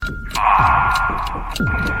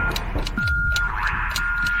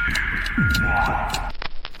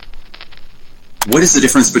What is the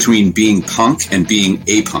difference between being punk and being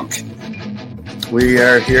a punk? We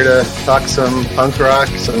are here to talk some punk rock,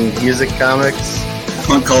 some music, comics,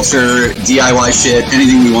 punk culture, DIY shit,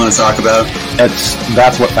 anything we want to talk about.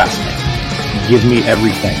 That's what fascinates me. Give me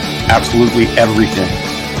everything. Absolutely everything.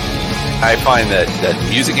 I find that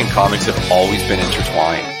music and comics have always been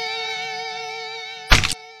intertwined.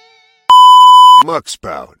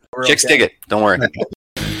 Muckspout. Chicks dig it. Don't worry.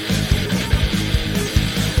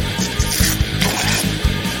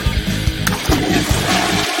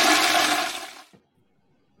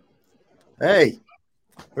 Hey,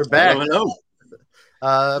 we're back. Hello.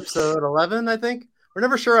 Episode 11, I think. We're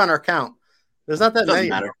never sure on our count. There's not that many.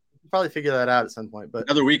 Matter. We'll probably figure that out at some point. But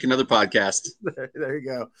another week, another podcast. there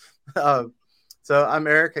you go. So I'm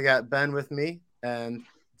Eric. I got Ben with me, and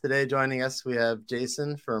today joining us we have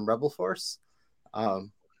Jason from Rebel Force.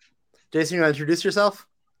 Jason, you want to introduce yourself?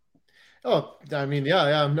 Oh, I mean,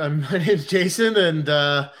 yeah. My name's Jason, and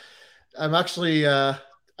I'm actually.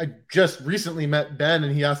 I just recently met Ben,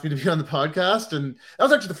 and he asked me to be on the podcast, and that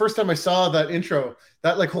was actually the first time I saw that intro.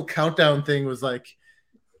 That like whole countdown thing was like,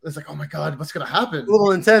 oh my god, what's gonna happen? A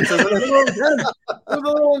little intense. It was a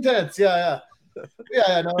little intense. Yeah.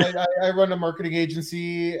 No, I run a marketing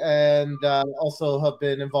agency, and also have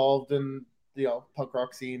been involved in punk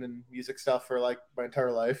rock scene and music stuff for like my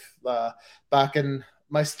entire life. Back in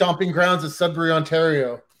my stomping grounds of Sudbury,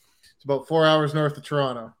 Ontario. It's about 4 hours north of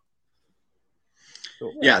Toronto.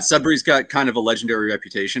 Yeah, Sudbury's got kind of a legendary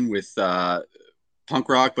reputation with punk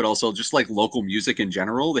rock, but also just like local music in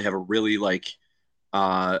general. They have a really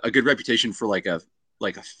a good reputation for like a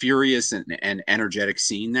furious and energetic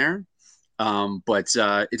scene there. But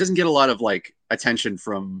it doesn't get a lot of like attention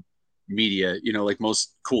from media, like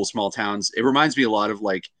most cool small towns. It reminds me a lot of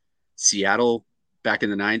like Seattle back in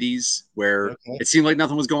the 90s, where it seemed like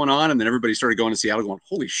nothing was going on, and then everybody started going to Seattle going,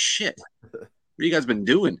 holy shit, what have you guys been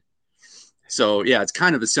doing? So, yeah, it's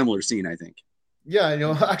kind of a similar scene, I think. Yeah,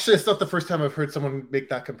 actually, it's not the first time I've heard someone make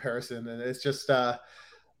that comparison. And it's just a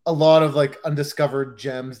lot of, like, undiscovered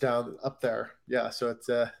gems down up there. Yeah, so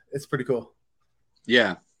it's pretty cool.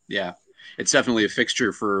 Yeah. It's definitely a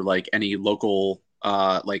fixture for, like, any local,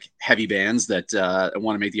 heavy bands that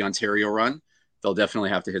want to make the Ontario run. They'll definitely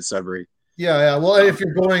have to hit Sudbury. Yeah. Well, if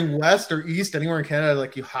you're going west or east, anywhere in Canada,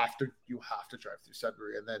 like, you have to drive through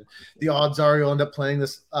Sudbury. And then the odds are you'll end up playing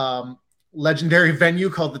this legendary venue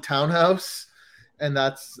called the Townhouse, and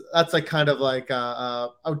that's like kind of like I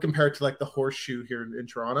would compare it to like the Horseshoe here in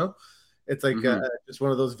Toronto. It's like just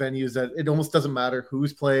one of those venues that it almost doesn't matter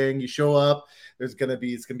who's playing. You show up, it's gonna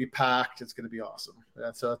be packed. It's gonna be awesome.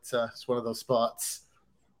 Yeah, so it's one of those spots.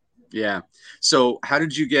 Yeah. So how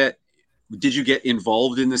did you get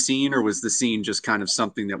involved in the scene, or was the scene just kind of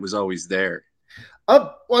something that was always there?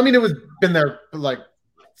 Well, I mean, it was been there like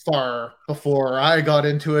far before I got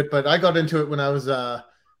into it, but I got into it when I was I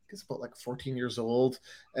guess about like 14 years old,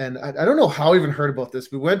 and I don't know how I even heard about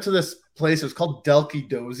this. We went to this place. It was called Delky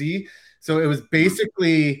Dozy. So it was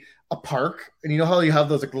basically a park, and you know how you have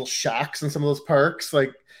those like little shacks in some of those parks,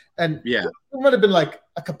 and there might have been like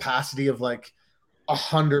a capacity of like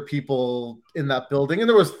 100 people in that building, and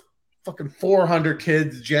there was fucking 400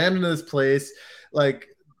 kids jammed into this place, like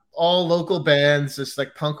all local bands, just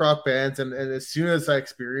like punk rock bands. And as soon as I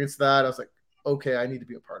experienced that, I was like, okay, I need to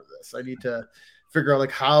be a part of this. I need to figure out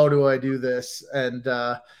like, how do I do this? And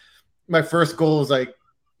my first goal was like,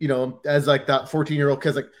 as like that 14-year-old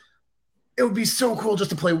kid's like, it would be so cool just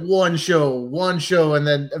to play one show. And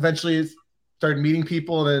then eventually started meeting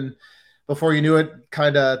people. And then before you knew it,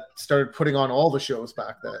 kind of started putting on all the shows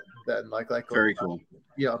back then. Like very cool.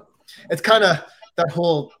 It's kind of that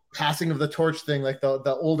whole passing of the torch thing, like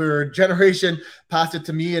the older generation passed it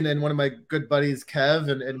to me and then one of my good buddies,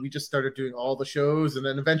 Kev, and we just started doing all the shows, and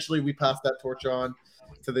then eventually we passed that torch on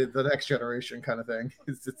to the next generation kind of thing.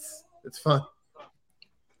 It's fun.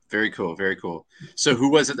 Very cool. So who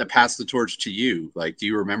was it that passed the torch to you? Like, do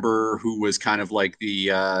you remember who was kind of like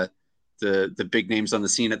the big names on the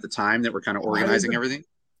scene at the time that were kind of organizing everything?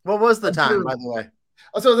 What was the time, by the way?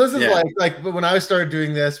 So this is like when I started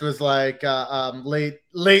doing this was like late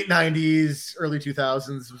 90s, early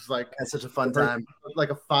 2000s. Was like that's such a fun time. Like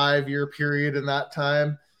a 5-year period in that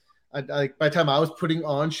time. By the time I was putting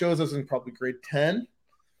on shows, I was in probably grade 10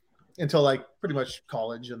 until like pretty much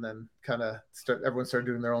college, and then kind of everyone started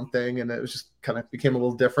doing their own thing, and it was just kind of became a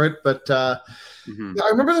little different. But I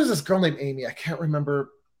remember there's this girl named Amy. I can't remember.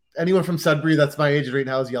 Anyone from Sudbury that's my age right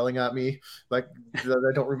now is yelling at me like I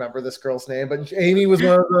don't remember this girl's name, but Amy was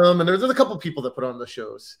one of them, and there's a couple of people that put on the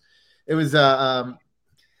shows. It was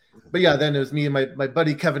but yeah, then it was me and my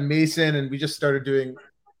buddy Kevin Mason, and we just started doing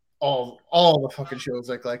all the fucking shows,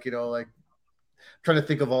 like you know, like trying to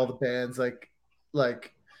think of all the bands,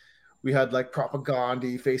 like we had like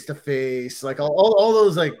Propaganda, Face to Face, like all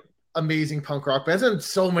those like amazing punk rock bands, and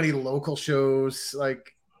so many local shows.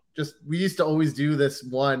 Like just we used to always do this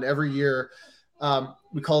one every year.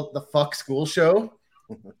 We call it the Fuck School Show.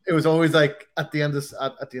 It was always like at the end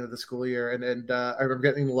of the school year, and I remember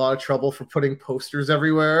getting in a lot of trouble for putting posters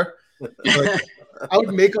everywhere. Like, I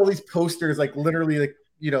would make all these posters, like literally, like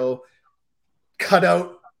you know, cut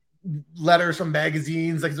out letters from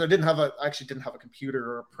magazines. Like I actually didn't have a computer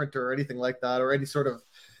or a printer or anything like that, or any sort of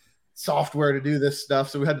software to do this stuff.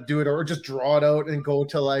 So we had to do it, or just draw it out and go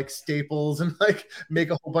to like Staples and like make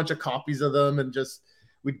a whole bunch of copies of them, and just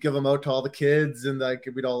we'd give them out to all the kids, and like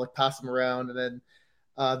we'd all like pass them around, and then.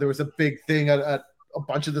 There was a big thing at a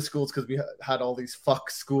bunch of the schools because we had all these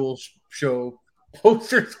Fuck School Show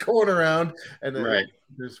posters going around, and then right.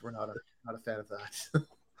 We're not a fan of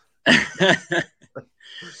that.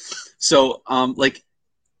 So, like,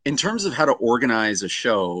 in terms of how to organize a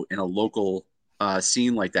show in a local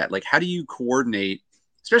scene like that, like, how do you coordinate,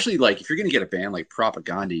 especially like if you're going to get a band like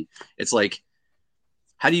Propaganda? It's like,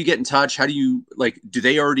 how do you get in touch? How do you like? Do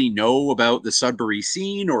they already know about the Sudbury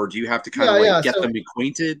scene, or do you have to kind of get them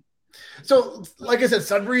acquainted? So, like I said,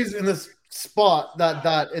 Sudbury's in this spot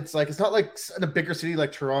that it's like it's not like in a bigger city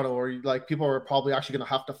like Toronto, where like people are probably actually going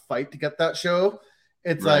to have to fight to get that show.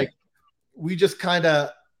 It's right. Like we just kind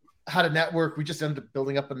of had a network. We just ended up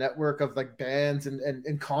building up a network of like bands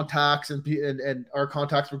and contacts, and our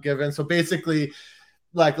contacts were given. So basically,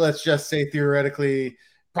 like let's just say theoretically.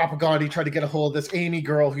 Propaganda tried to get a hold of this Amy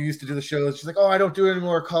girl who used to do the shows. She's like, "Oh, I don't do it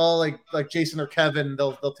anymore. Call like Jason or Kevin.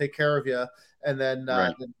 They'll take care of you." And then,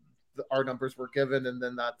 right. then our numbers were given, and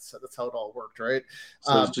then that's how it all worked, right?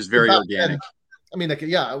 So it's just very organic. I mean, like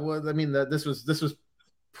yeah, I mean this was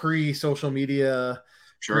pre-social media,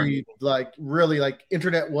 sure. Like really like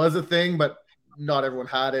internet was a thing, but not everyone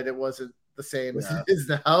had it. It wasn't the same as it is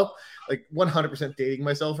now. Like 100% dating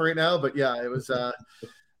myself right now, but yeah, it was.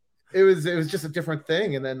 It was just a different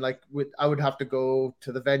thing, and then like I would have to go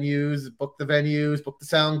to the venues, book the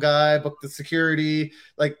sound guy, book the security.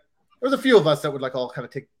 Like there was a few of us that would like all kind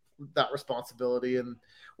of take that responsibility and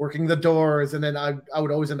working the doors, and then I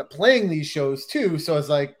would always end up playing these shows too. So I was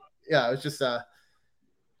like, yeah, it was just it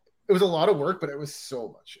was a lot of work, but it was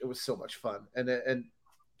so much fun, and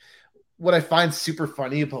what I find super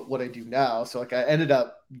funny about what I do now. So like I ended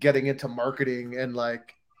up getting into marketing and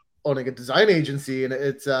like. Owning a design agency, and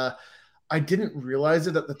it's I didn't realize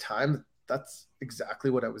it at the time. That's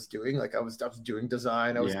exactly what I was doing. Like I was doing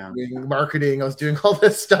design, I was doing marketing, I was doing all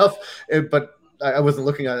this stuff, but I wasn't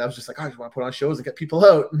looking at it. I was just like, I just want to put on shows and get people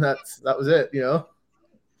out, and that was it, you know.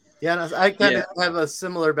 Yeah, and I kind of have a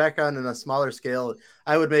similar background in a smaller scale.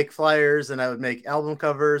 I would make flyers and I would make album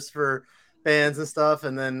covers for bands and stuff,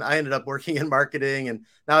 and then I ended up working in marketing, and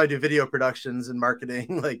now I do video productions and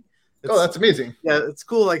marketing. Like that's amazing. Yeah, it's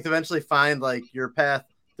cool. Like to eventually find like your path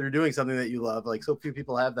through doing something that you love. Like so few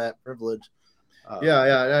people have that privilege. Yeah,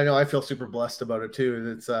 I know. I feel super blessed about it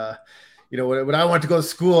too. It's you know, when I wanted to go to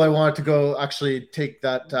school, I wanted to go actually take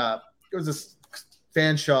that. It was this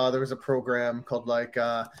Fanshawe. There was a program called like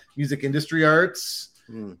Music Industry Arts,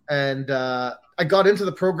 and I got into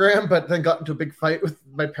the program, but then got into a big fight with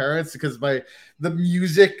my parents because the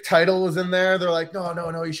music title was in there. They're like,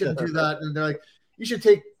 no, you shouldn't do that, and they're like, you should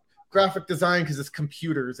take graphic design because it's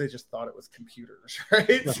computers. They just thought it was computers,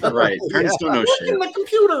 right? So, right. Parents don't know shit. Like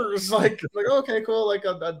computers, like okay, cool. Like,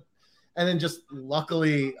 and then just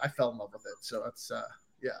luckily I fell in love with it. So it's I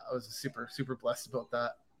was super super blessed about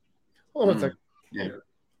that. Hold on a second.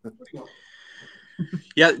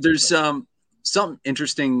 Yeah, there's something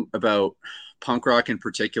interesting about punk rock in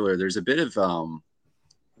particular. There's a bit of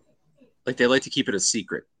like they like to keep it a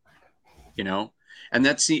secret, you know, and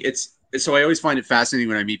so I always find it fascinating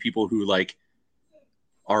when I meet people who like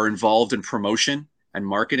are involved in promotion and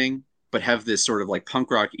marketing, but have this sort of like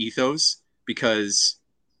punk rock ethos because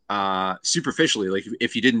superficially, like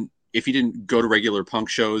if you didn't go to regular punk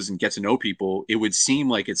shows and get to know people, it would seem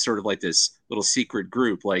like it's sort of like this little secret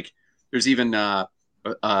group. Like there's even a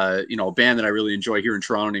band that I really enjoy here in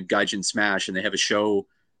Toronto named Gaijin Smash, and they have a show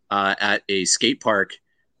at a skate park,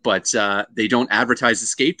 but they don't advertise the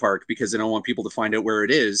skate park because they don't want people to find out where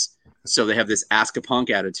it is. So they have this ask a punk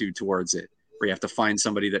attitude towards it, where you have to find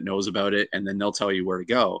somebody that knows about it, and then they'll tell you where to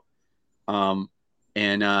go. And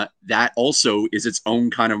that also is its own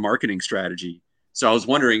kind of marketing strategy. So I was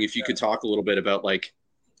wondering if you could talk a little bit about like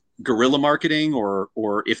guerrilla marketing, or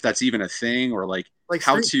if that's even a thing, or like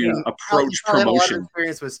how to approach promotion. Had a lot of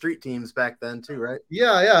experience with street teams back then too, right?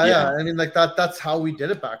 Yeah. I mean, like that's how we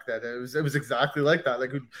did it back then. It was exactly like that.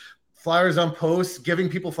 Like flyers on posts, giving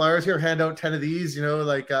people flyers here, hand out 10 of these, you know,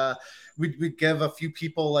 like we'd give a few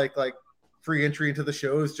people like free entry into the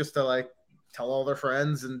shows just to like tell all their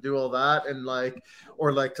friends and do all that, and like,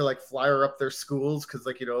 or like to like flyer up their schools, because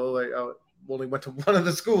like, you know, like I only went to one of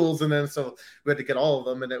the schools, and then so we had to get all of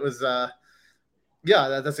them, and it was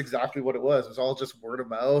that's exactly what it was. It was all just word of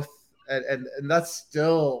mouth, and that's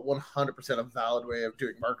still 100% a valid way of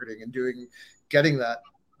doing marketing and getting that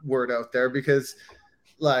word out there, because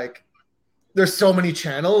like there's so many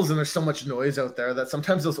channels and there's so much noise out there that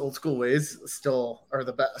sometimes those old school ways still are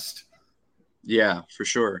the best. Yeah, for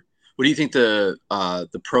sure. What do you think the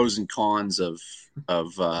pros and cons of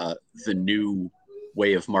the new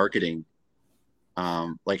way of marketing?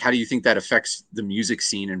 Like, how do you think that affects the music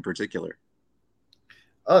scene in particular?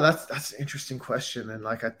 Oh, that's an interesting question, and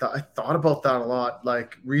like I thought about that a lot.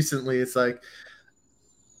 Like recently, it's like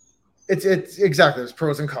it's exactly, there's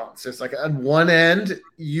pros and cons. It's like on one end,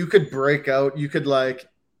 you could break out. You could like,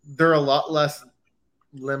 there are a lot less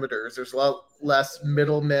limiters. There's a lot less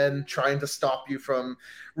middlemen trying to stop you from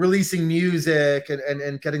releasing music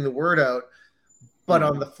and getting the word out. But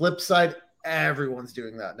on the flip side, everyone's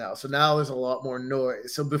doing that now. So now there's a lot more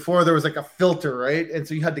noise. So before there was like a filter, right? And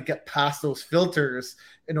so you had to get past those filters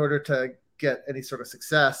in order to get any sort of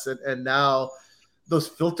success. And now those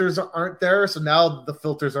filters aren't there. So now the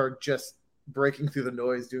filters are just breaking through the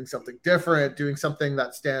noise, doing something different, doing something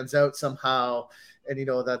that stands out somehow. And you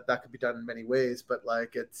know, that could be done in many ways, but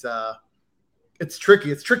like it's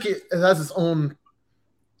tricky. It's tricky. It has its own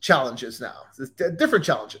challenges now. It's different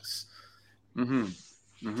challenges. Mm-hmm.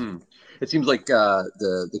 Mm-hmm. It seems like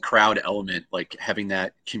the crowd element, like having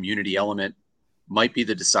that community element, might be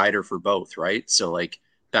the decider for both, right? So like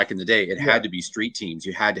back in the day, it had to be street teams.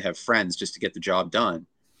 You had to have friends just to get the job done.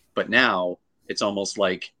 But now it's almost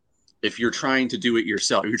like if you're trying to do it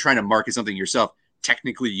yourself, if you're trying to market something yourself,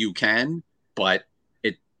 technically you can, but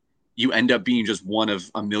you end up being just one of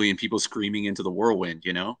a million people screaming into the whirlwind,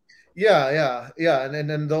 you know? Yeah. And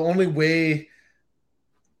then the only way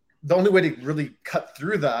to really cut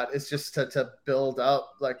through that is just to build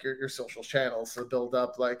up like your social channels. So build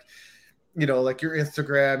up like, you know, like your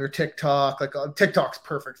Instagram, your TikTok. Like TikTok's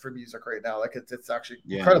perfect for music right now. Like it's actually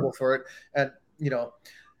incredible for it. And you know,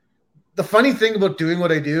 the funny thing about doing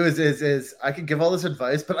what I do is I can give all this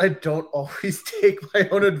advice, but I don't always take my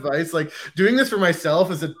own advice. Like doing this for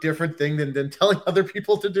myself is a different thing than telling other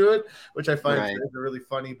people to do it, which I find is really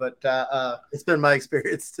funny. But it's been my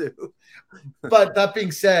experience too. But that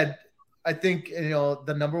being said, I think, you know,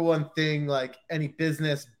 the number one thing, like any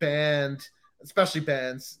business, band, especially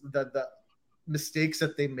bands, that the mistakes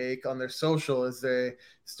that they make on their social is they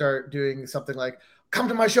start doing something like, come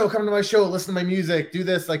to my show, listen to my music, do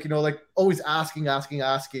this, like, you know, like always asking.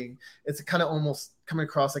 It's kind of almost coming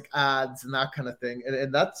across like ads and that kind of thing.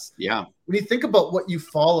 And that's, when you think about what you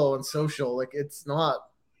follow on social, like it's not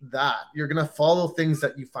that. You're going to follow things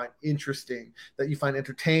that you find interesting, that you find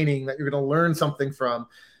entertaining, that you're going to learn something from.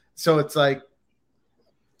 So it's like,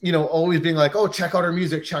 you know, always being like, oh, check out our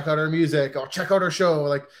music, or check out our show.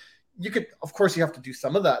 Like you could, of course you have to do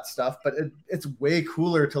some of that stuff, but it's way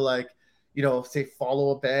cooler to like, you know, say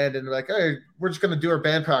follow a band and like, hey, we're just going to do our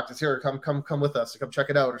band practice here. Come with us. Come check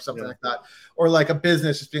it out or something like that. Or like a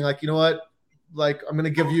business just being like, you know what? Like, I'm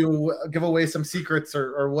going to give away some secrets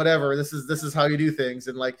or whatever. This is how you do things.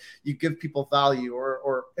 And like, you give people value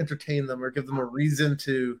or entertain them or give them a reason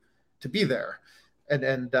to be there.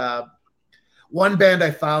 And one band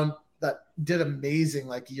I found that did amazing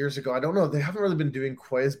like years ago. I don't know. They haven't really been doing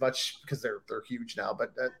quite as much because they're huge now,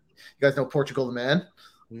 but you guys know Portugal the Man?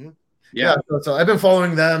 Mm-hmm. Yeah. So I've been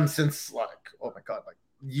following them since like, oh my God, like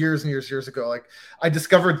years and years ago. Like I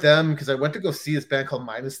discovered them because I went to go see this band called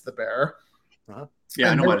Minus the Bear. Uh-huh. Yeah,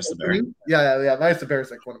 I know Minus the Bear. Yeah. Minus the Bear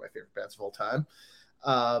is like one of my favorite bands of all time.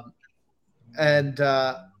 And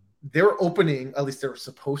they were opening, at least they were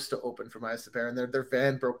supposed to open for Minus the Bear, and their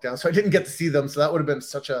van broke down. So I didn't get to see them. So that would have been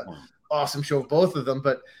such a awesome show of both of them.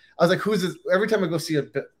 But I was like, who's this? Every time I go see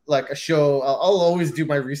a show, I'll always do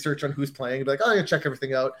my research on who's playing. Like, oh, I'm going to check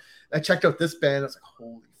everything out. I checked out this band. I was like,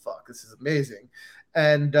 holy fuck, this is amazing.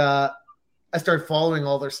 And I started following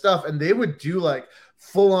all their stuff, and they would do like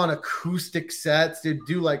full on acoustic sets. They'd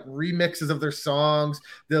do like remixes of their songs.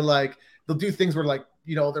 They'll do things where like,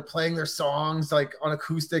 you know, they're playing their songs like on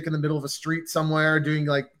acoustic in the middle of a street somewhere, doing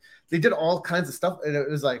like, they did all kinds of stuff. And it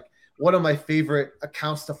was like one of my favorite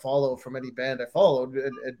accounts to follow from any band I followed,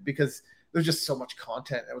 because there's just so much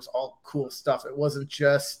content. It was all cool stuff. It wasn't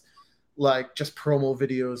just like just promo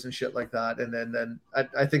videos and shit like that. And then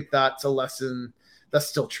I think that's a lesson that's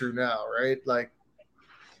still true now, right? Like,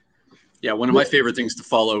 yeah, one of my favorite things to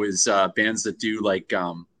follow is bands that do like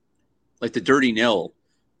the Dirty Nil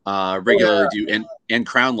regularly do, and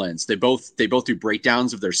Crownlands. They both do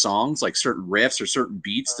breakdowns of their songs, like certain riffs or certain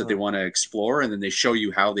beats that they want to explore, and then they show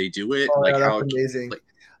you how they do it, like how amazing, like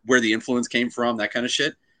where the influence came from, that kind of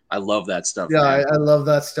shit. I love that stuff. Yeah, I love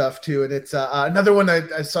that stuff too. And it's another one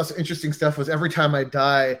I saw some interesting stuff was Every Time I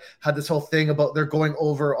Die had this whole thing about they're going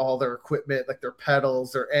over all their equipment, like their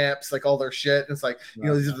pedals, their amps, like all their shit. And it's like,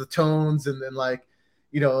 these are the tones, and then like,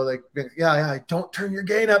 like, don't turn your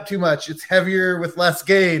gain up too much. It's heavier with less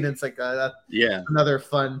gain. And it's like, another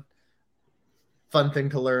fun thing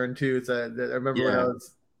to learn too. It's I remember when I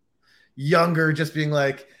was younger, just being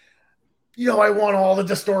like, I want all the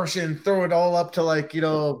distortion, throw it all up to like,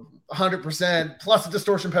 100% plus a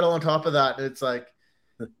distortion pedal on top of that. And it's like,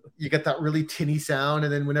 you get that really tinny sound.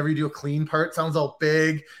 And then whenever you do a clean part, it sounds all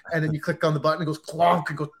big. And then you click on the button, it goes clonk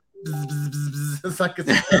and goes, bzz, bzz, bzz. It's like,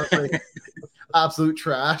 it's like absolute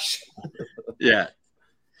trash. Yeah.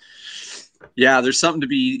 There's something to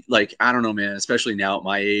be like, I don't know, man, especially now at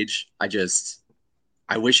my age, I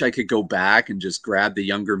wish I could go back and just grab the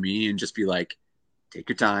younger me and just be like, take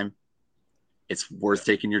your time. It's worth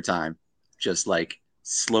taking your time. Just like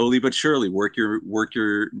slowly but surely work your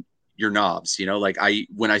knobs. Like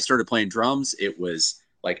when I started playing drums, it was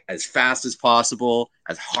like as fast as possible,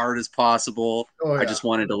 as hard as possible. I just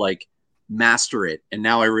wanted to like master it. And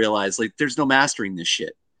now I realize like there's no mastering this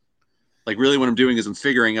shit. Like really what I'm doing is I'm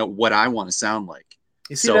figuring out what I want to sound like.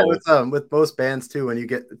 You see that with most bands too, when you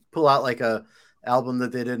pull out like a album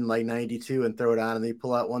that they did in like 92 and throw it on, and they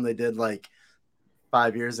pull out one they did like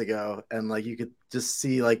 5 years ago, and like you could just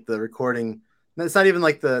see like the recording. It's not even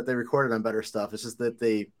like they recorded on better stuff. It's just that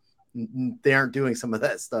they aren't doing some of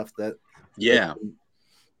that stuff that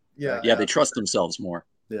they trust themselves more.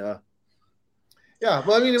 Well,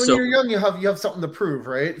 I mean, when you're young, you have something to prove,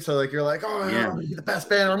 right? So like you're like, I'm gonna be the best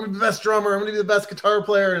band, I'm gonna be the best drummer, I'm gonna be the best guitar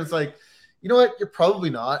player, and it's like, you know what? You're probably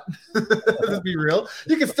not. Let's be real.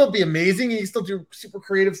 You can still be amazing. You can still do super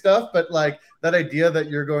creative stuff, but like that idea that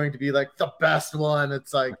you're going to be like the best one,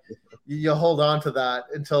 it's like you hold on to that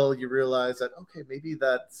until you realize that, okay, maybe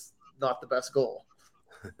that's not the best goal.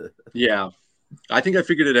 Yeah. I think I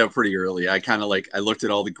figured it out pretty early. I kind of like, I looked at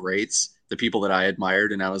all the greats, the people that I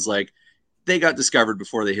admired, and I was like, they got discovered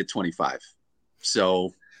before they hit 25.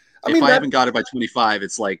 So if I haven't got it by 25,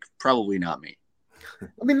 it's like probably not me.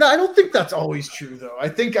 I mean, I don't think that's always true, though. I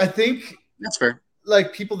think that's fair.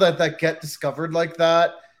 Like people that get discovered like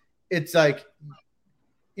that, it's like,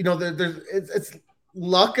 it's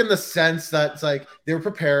luck in the sense that it's like they were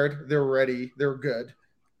prepared, they were ready, they were good,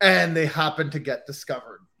 and they happen to get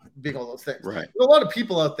discovered, being all those things. Right. There's a lot of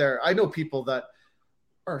people out there. I know people that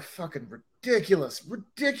are fucking ridiculous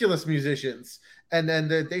musicians, and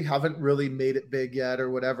then they haven't really made it big yet or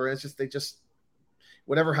whatever. It's just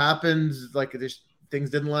whatever happens, like things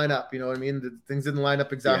didn't line up, you know what I mean? Things didn't line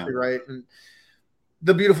up exactly right. And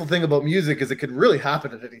the beautiful thing about music is it can really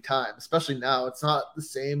happen at any time, especially now. It's not the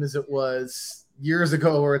same as it was years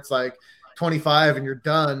ago where it's like 25 and you're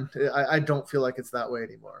done. I don't feel like it's that way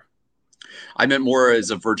anymore. I meant more as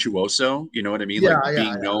a virtuoso, you know what I mean? Like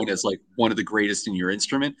being known as like one of the greatest in your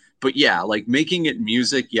instrument. But like making it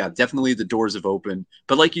music, definitely the doors have opened.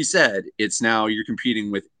 But like you said, it's now you're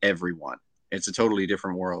competing with everyone. It's a totally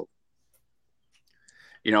different world.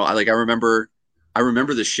 I remember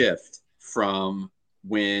the shift from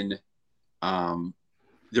when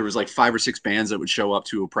there was like 5 or 6 bands that would show up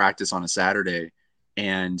to a practice on a Saturday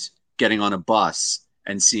and getting on a bus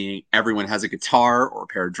and seeing everyone has a guitar or a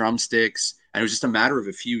pair of drumsticks. And it was just a matter of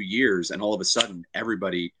a few years. And all of a sudden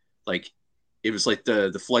everybody, like, it was like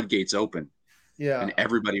the floodgates open. Yeah. And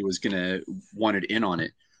everybody was going to want it in on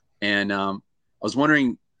it. And I was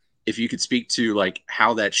wondering if you could speak to like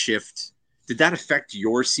how that shift, did that affect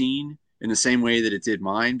your scene in the same way that it did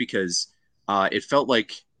mine? Because it felt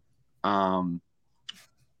like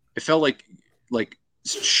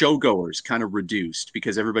showgoers kind of reduced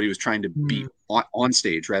because everybody was trying to be on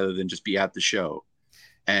stage rather than just be at the show.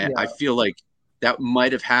 And I feel like that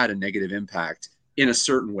might have had a negative impact in a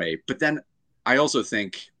certain way. But then I also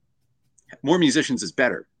think more musicians is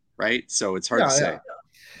better, right? So it's hard to say.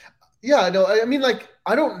 Yeah, no, I mean, like,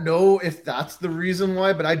 I don't know if that's the reason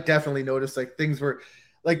why, but I definitely noticed like things were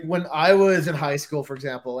like when I was in high school, for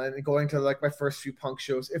example, and going to like my first few punk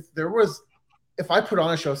shows, if I put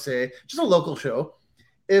on a show, say just a local show,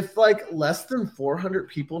 if like less than 400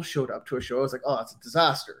 people showed up to a show, I was like, oh, it's a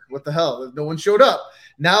disaster. What the hell? No one showed up.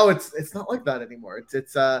 Now it's not like that anymore.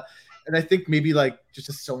 It's And I think maybe like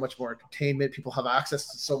just so much more entertainment, people have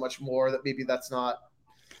access to so much more that maybe that's not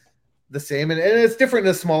the same. And it's different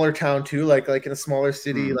in a smaller town too. Like in a smaller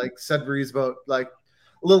city, like Sudbury's about like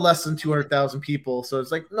a little less than 200,000 people. So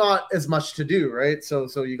it's like not as much to do. Right. So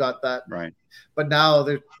you got that. Right. But now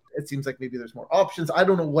it seems like maybe there's more options. I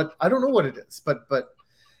don't know what it is, but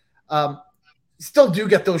still do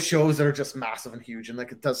get those shows that are just massive and huge, and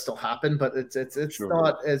like it does still happen, but it's sure.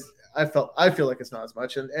 Not as I feel like it's not as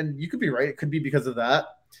much, and you could be right. It could be because of that.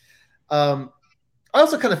 I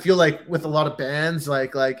also kind of feel like with a lot of bands,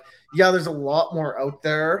 like yeah, there's a lot more out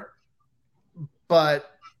there, but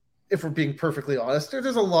if we're being perfectly honest,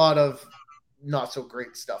 there's a lot of not so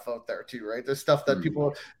great stuff out there too, right? There's stuff that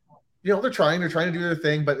people, they're trying to do their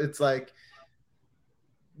thing, but it's like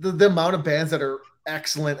the amount of bands that are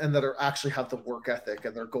excellent and that are actually have the work ethic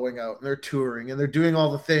and they're going out and they're touring and they're doing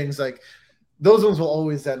all the things, like those ones will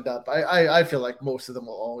always end up, I feel like most of them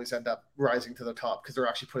will always end up rising to the top because they're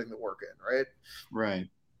actually putting the work in, right.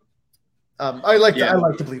 I like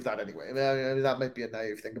to believe that anyway. I mean that might be a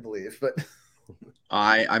naive thing to believe, but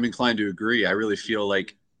I'm inclined to agree. I really feel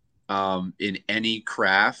like in any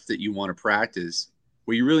craft that you want to practice,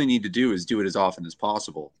 what you really need to do is do it as often as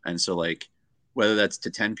possible. And so like whether that's to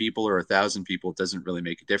 10 people or 1,000 people, it doesn't really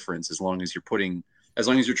make a difference as long as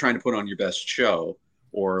you're trying to put on your best show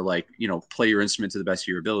or like, play your instrument to the best of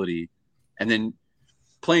your ability. And then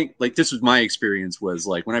playing, like this was my experience, was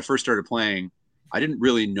like when I first started playing, I didn't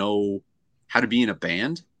really know how to be in a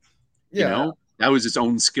band. That was its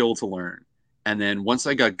own skill to learn. And then once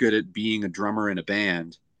I got good at being a drummer in a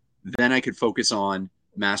band, then I could focus on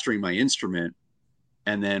mastering my instrument.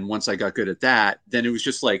 And then once I got good at that, then it was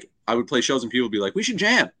just like I would play shows and people would be like, we should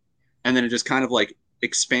jam. And then it just kind of like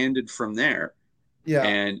expanded from there. Yeah.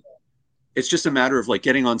 And it's just a matter of like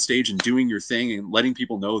getting on stage and doing your thing and letting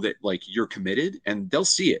people know that like you're committed and they'll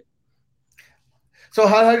see it. So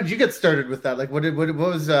how did you get started with that? Like what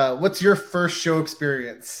was what's your first show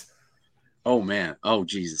experience? Oh man. Oh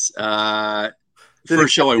Jesus.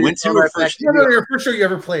 First show I went to, or your first show you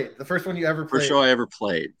ever played? The first one you ever played? First show I ever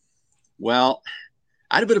played. Well,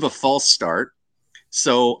 I had a bit of a false start.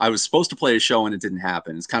 So I was supposed to play a show and it didn't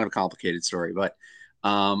happen. It's kind of a complicated story, but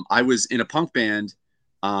I was in a punk band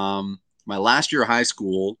my last year of high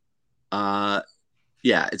school.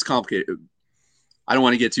 It's complicated. I don't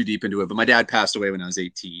want to get too deep into it, but my dad passed away when I was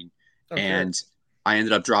 18. Okay. And I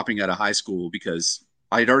ended up dropping out of high school because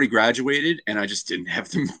I had already graduated and I just didn't have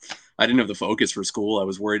the focus for school. I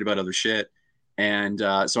was worried about other shit. And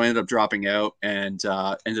so I ended up dropping out and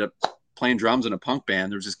ended up playing drums in a punk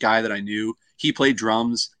band. There was this guy that I knew. He played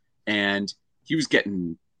drums and he was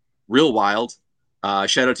getting real wild.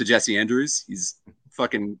 Shout out to Jesse Andrews. He's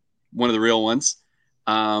fucking one of the real ones.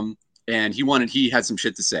 And he had some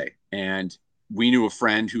shit to say. And we knew a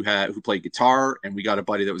friend who played guitar, and we got a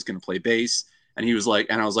buddy that was going to play bass. And he was like,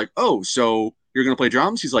 and I was like, oh, so you're going to play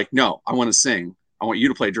drums? He's like, no, I want to sing. I want you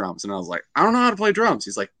to play drums. And I was like, I don't know how to play drums.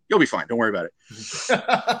 He's like, you'll be fine. Don't worry about it.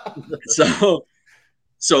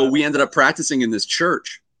 So we ended up practicing in this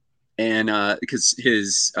church, and because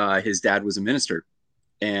his dad was a minister,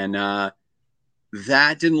 and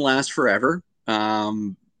that didn't last forever.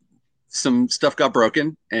 Some stuff got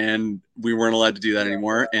broken, and we weren't allowed to do that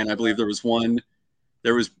anymore. And I believe there was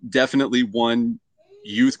definitely one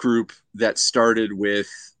youth group that started with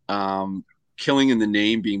Killing in the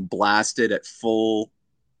Name being blasted at full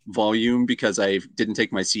volume because I didn't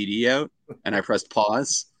take my CD out and I pressed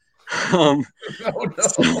pause. So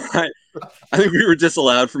I think we were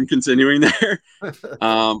disallowed from continuing there.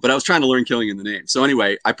 But I was trying to learn Killing in the Name. So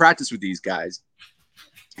anyway, I practiced with these guys,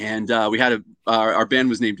 and we had our band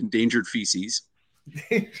was named Endangered Feces.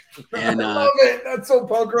 And I love it. That's so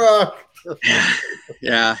punk rock.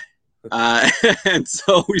 Yeah. And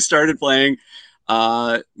so we started playing.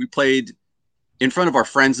 We played in front of our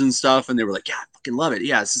friends and stuff, and they were like, yeah, I fucking love it.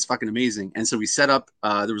 Yeah, this is fucking amazing. And so we set up,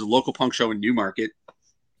 there was a local punk show in Newmarket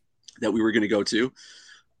that we were going to go to.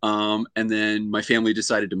 And then my family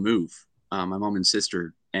decided to move, my mom and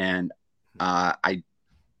sister. And at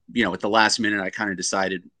the last minute, I kind of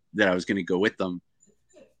decided that I was going to go with them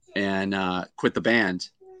and quit the band.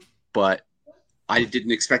 But I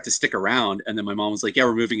didn't expect to stick around. And then my mom was like, yeah,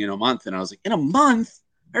 we're moving in a month. And I was like, in a month?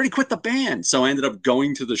 I already quit the band. So I ended up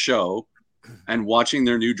going to the show and watching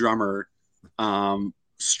their new drummer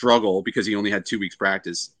struggle because he only had 2 weeks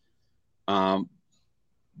practice.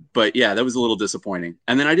 But yeah, that was a little disappointing.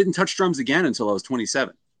 And then I didn't touch drums again until I was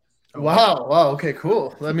 27. Wow. Okay,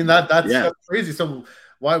 cool. I mean, that's crazy. So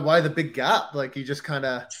why the big gap? Like you just kind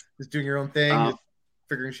of just doing your own thing, just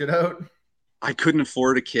figuring shit out. I couldn't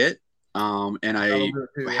afford a kit. And I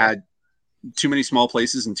had too many small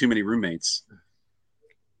places and too many roommates.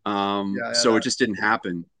 So it just didn't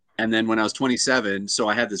happen. And then when I was 27, so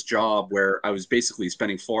I had this job where I was basically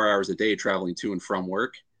spending 4 hours a day traveling to and from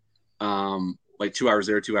work, like 2 hours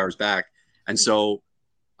there, 2 hours back. And so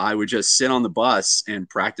I would just sit on the bus and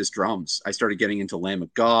practice drums. I started getting into Lamb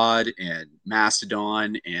of God and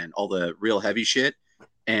Mastodon and all the real heavy shit,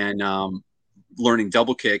 and learning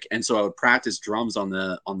double kick. And so I would practice drums on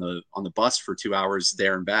the bus for 2 hours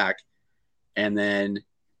there and back. And then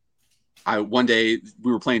one day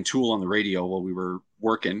we were playing Tool on the radio while we were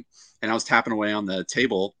working, and I was tapping away on the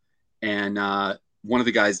table, and one of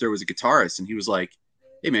the guys there was a guitarist, and he was like,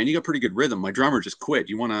 "Hey man, you got pretty good rhythm. My drummer just quit.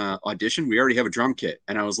 You want to audition? We already have a drum kit."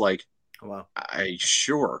 And I was like, "Oh, wow,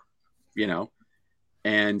 sure, you know."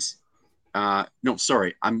 And no,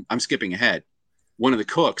 sorry, I'm skipping ahead. One of the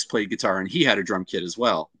cooks played guitar, and he had a drum kit as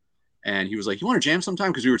well. And he was like, "You want to jam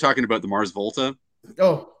sometime?" Because we were talking about the Mars Volta.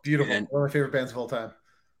 Oh, beautiful! One of my favorite bands of all time.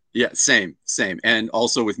 Yeah, same, and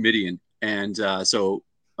also with Midian. And so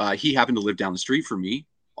he happened to live down the street from me,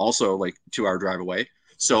 also like 2 hour drive away.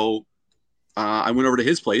 So I went over to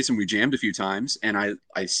his place and we jammed a few times, and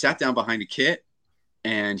I sat down behind a kit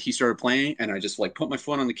and he started playing, and I just like put my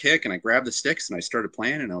foot on the kick and I grabbed the sticks and I started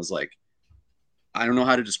playing, and I was like, I don't know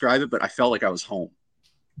how to describe it, but I felt like I was home.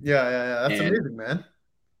 Yeah. That's amazing, man.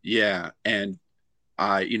 Yeah. And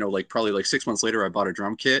like probably like 6 months later, I bought a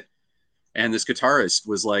drum kit, and this guitarist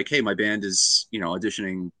was like, "Hey, my band is,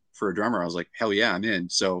 auditioning for a drummer." I was like, "Hell yeah, I'm in."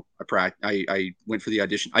 So I went for the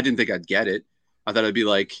audition. I didn't think I'd get it. I thought I'd be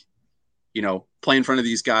like, play in front of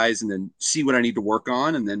these guys and then see what I need to work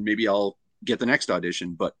on, and then maybe I'll get the next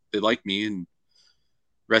audition. But they liked me, and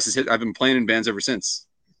rest is hit. I've been playing in bands ever since.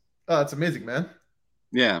 Oh, that's amazing, man.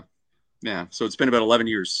 Yeah. So it's been about 12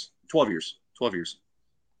 years.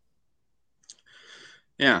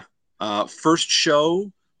 Yeah. First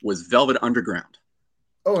show was Velvet Underground.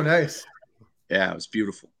 Oh, nice. Yeah, it was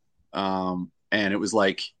beautiful. And it was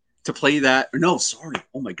like to play that. No, sorry.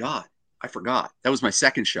 Oh my God, I forgot. That was my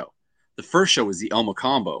second show. The first show was the El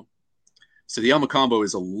Mocambo. So the El Mocambo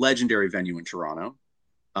is a legendary venue in Toronto.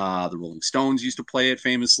 The Rolling Stones used to play it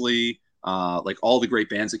famously. Like all the great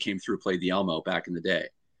bands that came through played the Elmo back in the day.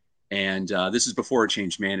 And this is before it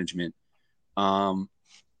changed management.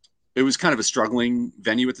 It was kind of a struggling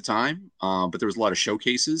venue at the time, but there was a lot of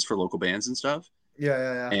showcases for local bands and stuff.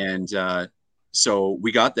 Yeah. And so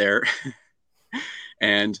we got there,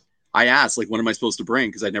 and I asked, like, what am I supposed to bring?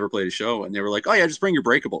 Because I'd never played a show. And they were like, "Oh, yeah, just bring your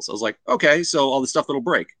breakables." I was like, "Okay, so all the stuff that'll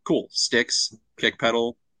break. Cool. Sticks, kick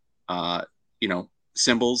pedal,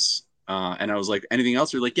 cymbals." And I was like, "Anything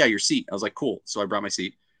else?" They're like, "Yeah, your seat." I was like, "Cool." So I brought my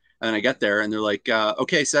seat. And then I got there, and they're like,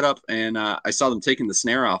 "Okay, set up." And I saw them taking the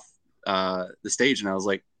snare off the stage, and I was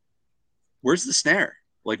like, "Where's the snare?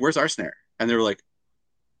 Like, where's our snare?" And they were like,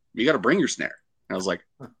 "You got to bring your snare." And I was like,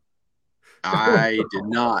 "I did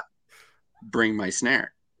not bring my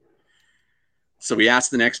snare." So we asked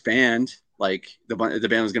the next band, like the band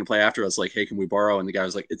was going to play after us, like, "Hey, can we borrow?" And the guy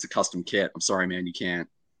was like, "It's a custom kit. I'm sorry, man, you can't."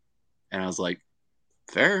 And I was like,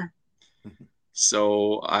 "Fair."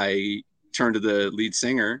 So I turned to the lead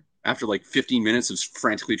singer after like 15 minutes of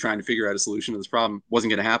frantically trying to figure out a solution to this problem. Wasn't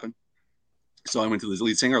going to happen. So I went to the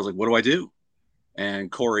lead singer. I was like, "What do I do?"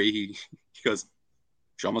 And Corey, he goes,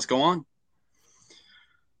 "Show must go on."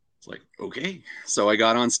 It's like, okay. So I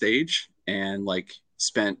got on stage and like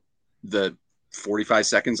spent the 45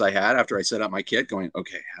 seconds I had after I set up my kit going,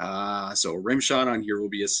 okay, so a rim shot on here will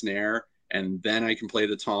be a snare, and then I can play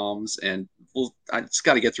the toms, and I just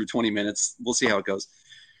got to get through 20 minutes. We'll see how it goes.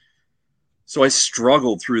 So I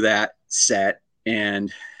struggled through that set,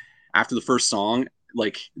 and after the first song,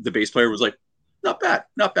 like the bass player was like, not bad.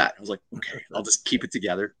 I was like, okay, I'll just keep it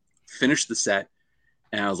together. Finished the set,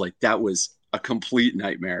 and I was like, that was a complete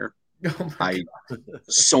nightmare. I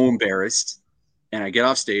so embarrassed. And I get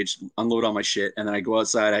off stage, unload all my shit, and then I go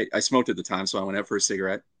outside. I smoked at the time, so I went out for a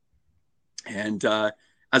cigarette. And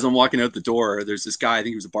as I'm walking out the door, there's this guy, I think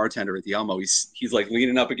he was a bartender at the Elmo. He's like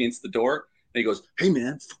leaning up against the door, and he goes, "Hey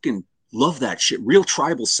man, fucking love that shit. Real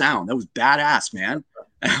tribal sound. That was badass, man."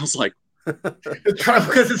 And I was like,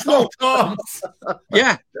 because it's all toms.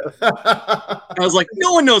 Yeah. I was like,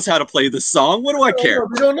 no one knows how to play this song. What do I care?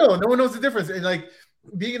 We don't know. No one knows the difference. And like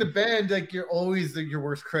being in a band, like you're always your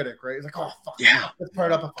worst critic, right? It's like, oh fuck, yeah, fuck this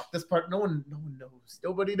part up, fuck this part. No one knows.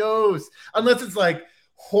 Nobody knows unless it's like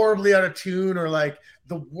horribly out of tune or like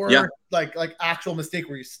the worst, like actual mistake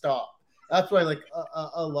where you stop. That's why like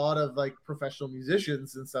a lot of like professional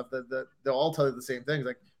musicians and stuff that they'll all tell you the same thing.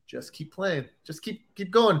 Like just keep playing, just keep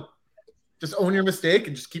going, just own your mistake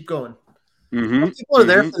and just keep going. Mm-hmm. People are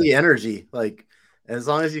there for the energy, like as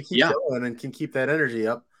long as you keep going and can keep that energy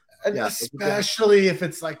up. And especially if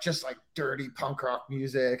it's like just like dirty punk rock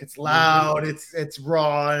music, it's loud, it's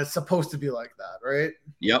raw, and it's supposed to be like that, right?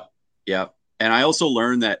 Yep. And I also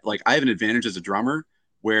learned that like I have an advantage as a drummer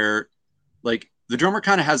where like the drummer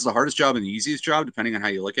kind of has the hardest job and the easiest job depending on how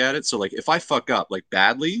you look at it. So like if I fuck up like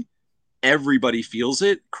badly, everybody feels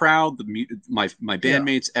it. Crowd, my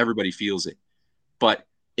bandmates, everybody feels it. But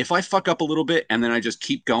if I fuck up a little bit and then I just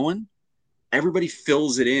keep going, everybody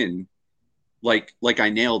fills it in like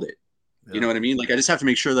I nailed it. You know what I mean? Like I just have to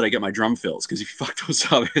make sure that I get my drum fills, because if you fuck those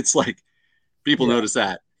up, it's like people notice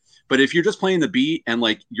that. But if you're just playing the beat and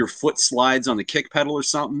like your foot slides on the kick pedal or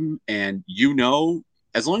something, and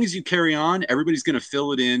as long as you carry on, everybody's going to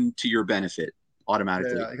fill it in to your benefit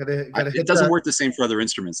automatically. Yeah, you gotta hit it doesn't work the same for other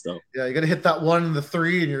instruments though. Yeah, you got to hit that 1 and the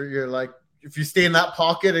 3, and you're like, if you stay in that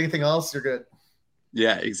pocket, anything else, you're good.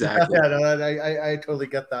 Yeah, exactly. I totally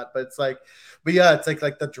get that. But it's like, it's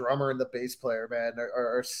like the drummer and the bass player, man,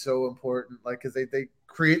 are so important. Like, because they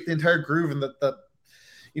create the entire groove, and the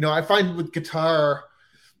I find with guitar,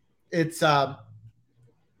 it's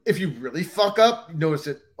if you really fuck up, you notice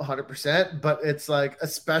it 100%. But it's like,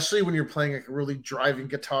 especially when you're playing like really driving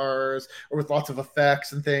guitars or with lots of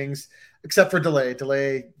effects and things, except for delay,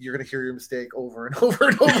 you're gonna hear your mistake over and over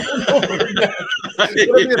and over and over again.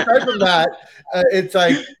 Aside from that, it's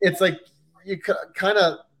like you kind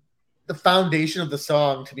of, the foundation of the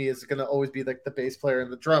song to me is going to always be like the bass player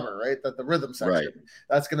and the drummer, right? The rhythm section. Right.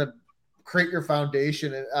 That's going to create your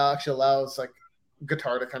foundation, and actually allows like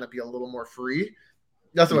guitar to kind of be a little more free.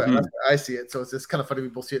 That's the way I see it. So it's just kind of funny.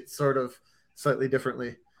 People see it sort of slightly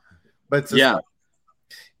differently, but it's just,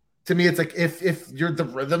 to me, it's like if the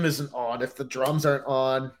rhythm isn't on, if the drums aren't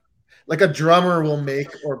on, like a drummer will make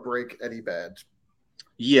or break any band.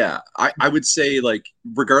 Yeah, I would say like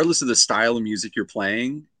regardless of the style of music you're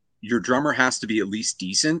playing, your drummer has to be at least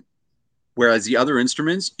decent. Whereas the other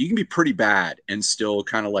instruments, you can be pretty bad and still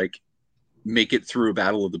kind of like make it through a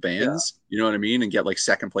battle of the bands. You know what I mean? And get like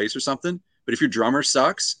second place or something. But if your drummer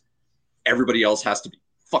sucks, everybody else has to be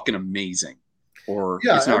fucking amazing. Or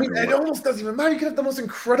it's not gonna work. It almost doesn't even matter. You can have the most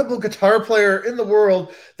incredible guitar player in the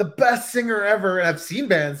world, the best singer ever, and I've seen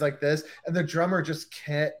bands like this, and the drummer just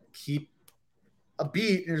can't keep a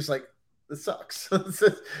beat. And you're just like, this sucks.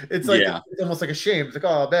 It's like it's almost like a shame. It's like,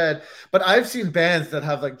 oh, bad. But I've seen bands that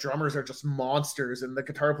have like drummers are just monsters, and the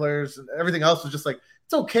guitar players and everything else was just like,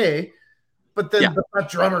 it's okay. But then that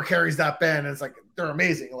drummer carries that band, and it's like they're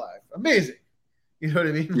amazing live. Amazing. You know what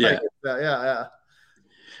I mean? Yeah. Like,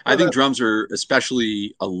 I think drums are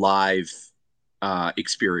especially a live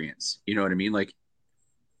experience. You know what I mean? Like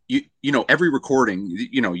you know, every recording,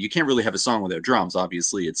 you can't really have a song without drums.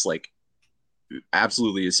 Obviously, it's like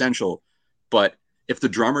absolutely essential. But if the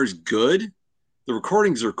drummer's good, the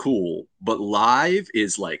recordings are cool. But live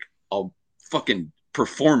is like a fucking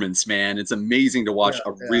performance, man. It's amazing to watch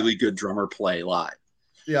a really good drummer play live.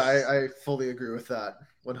 Yeah, I fully agree with that.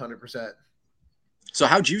 100%. So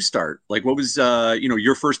how'd you start? Like, what was,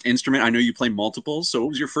 your first instrument? I know you play multiple. So what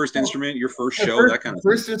was your first instrument, your first show, that kind of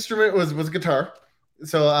thing? First instrument was guitar.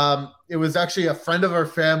 So it was actually a friend of our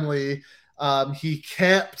family. He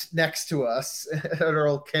camped next to us at our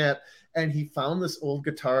old camp, and he found this old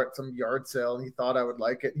guitar at some yard sale, and he thought I would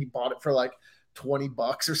like it. He bought it for like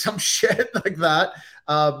 $20 or some shit like that.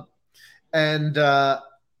 And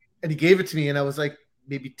he gave it to me, and I was like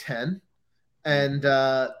maybe 10. And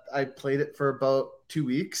I played it for about 2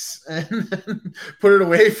 weeks and put it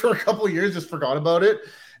away for a couple of years, just forgot about it.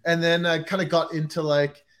 And then I kind of got into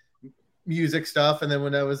like music stuff. And then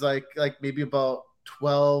when I was like maybe about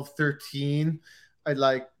 12, 13, I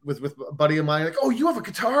like with a buddy of mine, like, oh, you have a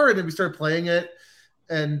guitar. And then we started playing it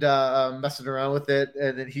and messing around with it.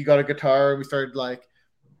 And then he got a guitar, and we started like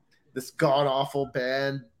this god awful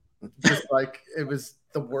band. Just like, it was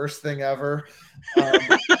the worst thing ever.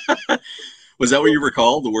 Was that what you were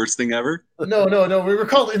called? The worst thing ever? No. We were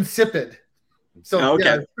called Insipid. So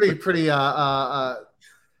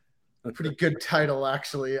pretty good title,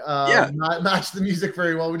 actually. Not matched the music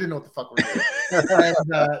very well. We didn't know what the fuck we were doing.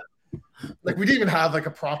 And, like, we didn't even have like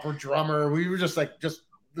a proper drummer. We were just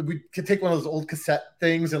we could take one of those old cassette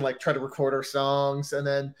things and like try to record our songs, and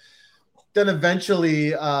then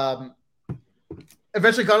eventually got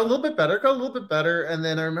a little bit better. And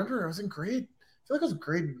then I remember I was in grade. I feel like I was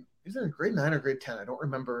in grade 9 or grade 10. I don't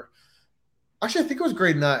remember. Actually, I think it was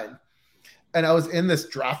grade 9. And I was in this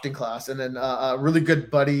drafting class, and then a really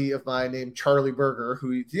good buddy of mine named Charlie Berger,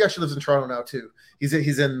 who he actually lives in Toronto now too. He's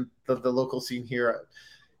in the local scene here.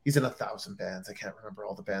 He's in 1,000 bands. I can't remember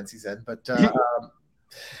all the bands he's in, but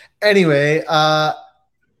anyway,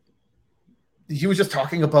 he was just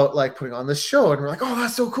talking about like putting on this show, and we're like, oh,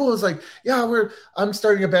 that's so cool. It's like, yeah, I'm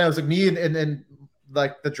starting a band. It was like me and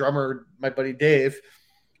like the drummer, my buddy Dave,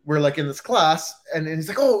 we're like in this class, and he's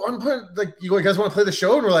like, oh, I'm putting, like, you guys want to play the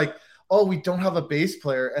show? And we're like, oh, we don't have a bass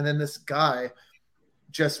player. And then this guy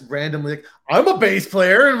just randomly like, I'm a bass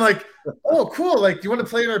player. And I'm like, oh, cool. Like, do you want to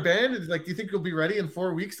play in our band? And like, do you think you'll be ready in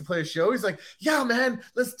 4 weeks to play a show? He's like, yeah, man,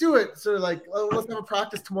 let's do it. So we're like, oh, let's have a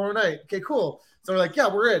practice tomorrow night. Okay, cool. So we're like,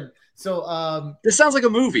 yeah, we're in. So this sounds like a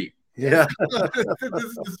movie. Yeah.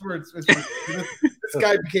 this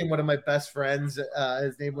guy became one of my best friends.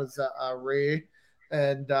 His name was Ray,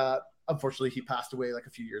 and unfortunately he passed away like a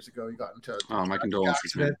few years ago. He got into my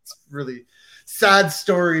condolences, man. It's really sad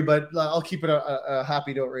story, but I'll keep it a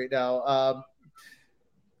happy note right now.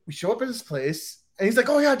 We show up at his place, and he's like,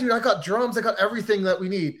 oh yeah, dude, I got drums, I got everything that we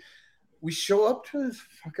need. We show up to his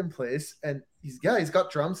fucking place, and he's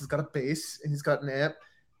got drums, he's got a bass, and he's got an amp,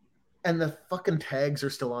 and the fucking tags are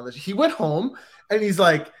still on this. He went home, and he's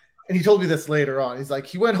like, and he told me this later on. He's like,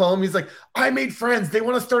 he went home, he's like, I made friends. They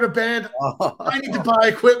want to start a band. I need to buy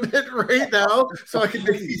equipment right now so I can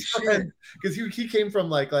make these friends. Because he came from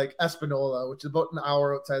like Espanola, which is about an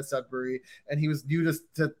hour outside of Sudbury, and he was new to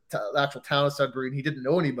the actual town of Sudbury, and he didn't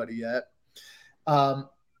know anybody yet.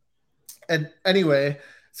 And anyway,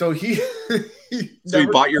 so he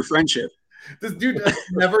bought your friendship. This dude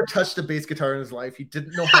never touched a bass guitar in his life. He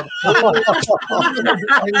didn't know how to play it.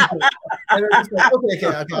 And I was like, okay,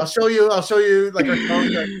 I'll show you like our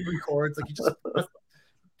songs, like 3 chords. Like, you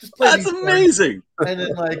just play. That's amazing. And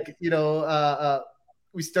then like,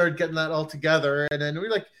 we started getting that all together, and then we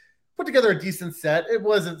like put together a decent set. It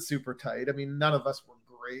wasn't super tight. I mean, none of us were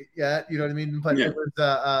great yet, you know what I mean? But it was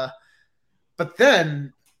but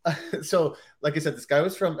then so like I said, this guy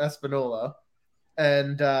was from Espanola,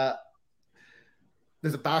 and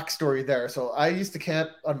there's a backstory there. So I used to camp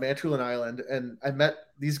on Manitoulin Island, and I met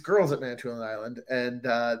these girls at Manitoulin Island, and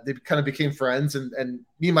they kind of became friends, and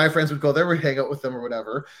me and my friends would go there, we'd hang out with them or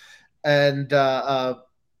whatever. And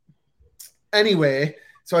anyway,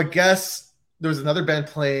 so I guess there was another band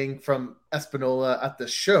playing from Espanola at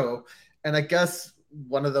this show, and I guess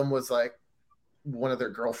one of them was like one of their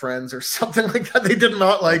girlfriends or something like that. They did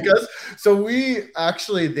not like us. So they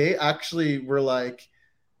actually were like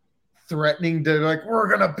threatening to like, we're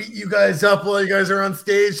gonna beat you guys up while you guys are on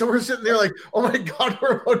stage. So we're sitting there like, oh my god,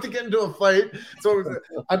 we're about to get into a fight. So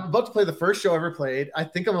I'm about to play the first show I ever played. I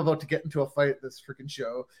think I'm about to get into a fight at this freaking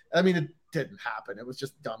show. I mean, it didn't happen. It was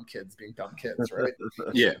just dumb kids being dumb kids, right?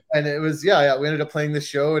 Yeah. And it was we ended up playing this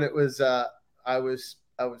show, and it was I was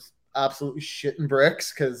absolutely shitting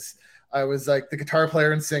bricks because I was like the guitar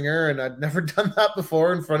player and singer, and I'd never done that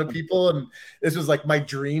before in front of people, and this was like my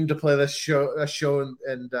dream to play this show, the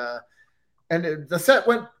set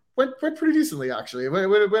went pretty decently, actually. It went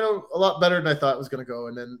a lot better than I thought it was going to go.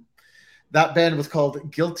 And then that band was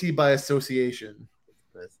called Guilty by Association.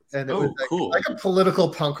 And it was like a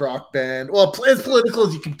political punk rock band. Well, as political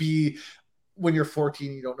as you can be when you're 14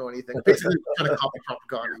 and you don't know anything. Basically, kind of copy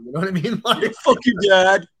propaganda. You know what I mean? Like, fuck you,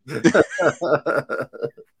 Dad.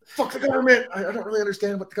 Fuck the government. I don't really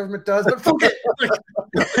understand what the government does, but fuck it.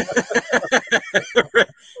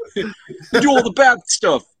 You do all the bad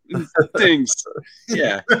stuff. Things.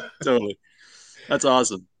 Yeah, totally. That's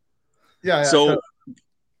awesome. Yeah. So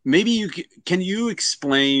maybe can you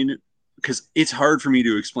explain, because it's hard for me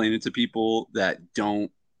to explain it to people that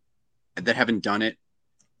haven't done it.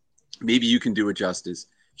 Maybe you can do it justice.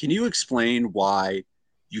 Can you explain why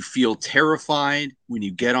you feel terrified when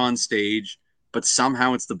you get on stage, but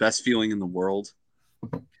somehow it's the best feeling in the world?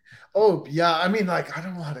 Oh yeah, I mean, like, I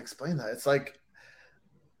don't know how to explain that. It's like,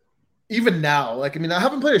 even now, like, I mean, I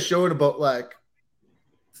haven't played a show in about like,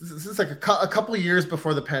 this is like a couple of years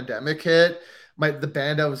before the pandemic hit. The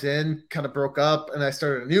band I was in kind of broke up, and I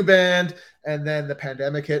started a new band, and then the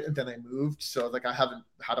pandemic hit, and then I moved. So like, I haven't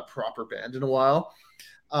had a proper band in a while.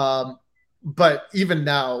 But even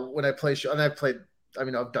now, when I play show, and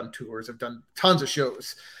I've done tours, I've done tons of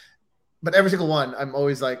shows, but every single one, I'm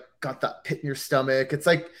always like got that pit in your stomach. It's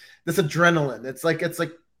like this adrenaline. It's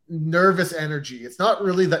like nervous energy. It's not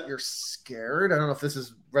really that you're scared. I don't know if this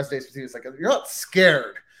is resonates with you. It's like you're not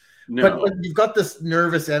scared, but you've got this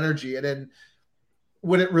nervous energy, and then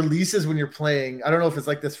when it releases when you're playing, I don't know if it's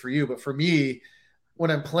like this for you, but for me, when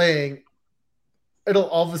I'm playing, it'll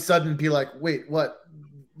all of a sudden be like, wait, what?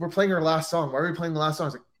 We're playing our last song. Why are we playing the last song?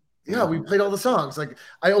 It's like, yeah, we played all the songs. Like,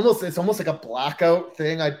 it's almost like a blackout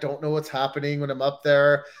thing. I don't know what's happening when I'm up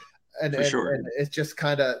there, and it's just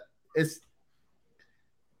kind of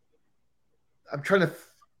I'm trying to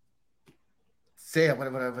say it,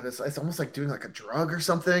 but it's almost like doing like a drug or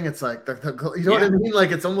something. It's like you know what I mean?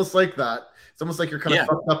 Like it's almost like that. It's almost like you're kind of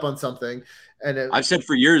fucked up on something. And I've said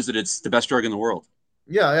for years that it's the best drug in the world.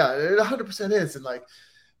 Yeah, it 100% is. And like,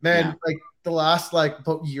 man, like the last like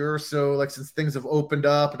about year or so, like since things have opened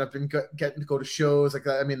up and I've been getting to go to shows like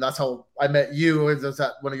that. I mean, that's how I met you. It was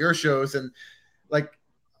at one of your shows, and like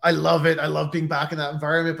I love it. I love being back in that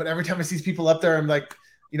environment. But every time I see people up there, I'm like,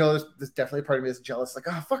 you know, there's definitely a part of me that's jealous. Like,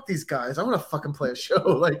 oh, fuck these guys. I want to fucking play a show.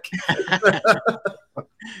 Like,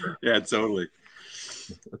 yeah, totally.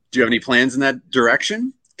 Do you have any plans in that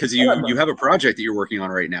direction? Because you have a project that you're working on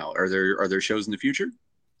right now. Are there shows in the future?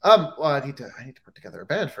 Well, I need to put together a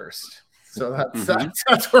band first. So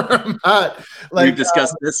that's where I'm at. Like we've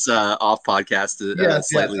discussed this off podcast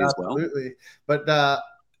slightly as well. Absolutely. But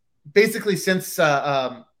basically, since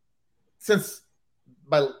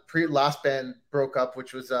my last band broke up,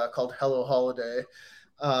 which was called Hello Holiday,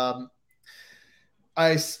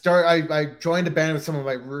 I joined a band with some of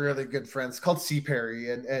my really good friends called C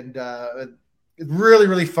Perry, and really,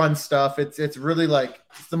 really fun stuff. It's really like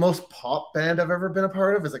it's the most pop band I've ever been a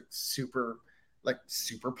part of. It's like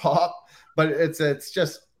super pop, but it's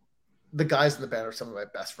just the guys in the band are some of my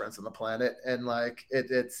best friends on the planet, and like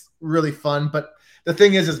it's really fun. But the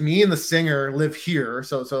thing is me and the singer live here,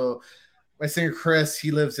 so my singer Chris, he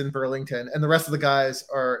lives in Burlington, and the rest of the guys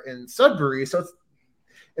are in Sudbury. So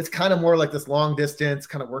it's kind of more like this long distance,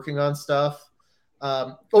 kind of working on stuff.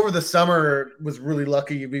 Over the summer was really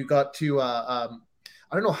lucky. We got to I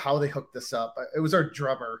don't know how they hooked this up. It was our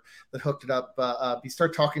drummer that hooked it up. We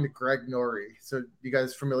started talking to Greg Norrie. So you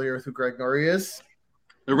guys familiar with who Greg Norrie is?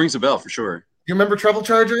 It rings a bell for sure. You remember Treble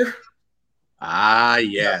Charger? Ah,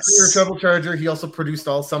 yes. Yeah, Treble Charger. He also produced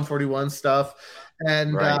all Sum 41 stuff,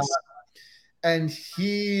 and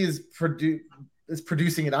he is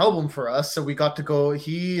producing an album for us. So we got to go.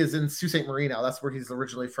 He is in Sault Ste. Marie now. That's where he's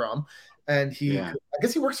originally from, and I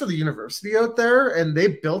guess he works for the university out there, and they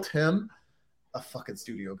built him a fucking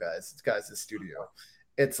studio, guys. This studio.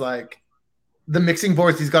 It's like the mixing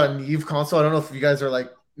boards. He's got a Neve console. I don't know if you guys are like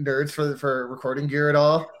nerds for recording gear at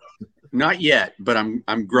all. Not yet, but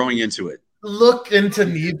I'm growing into it. Look into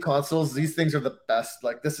Neve consoles. These things are the best.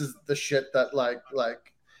 Like this is the shit that like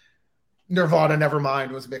Nirvana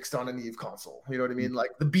Nevermind was mixed on a Neve console. You know what I mean?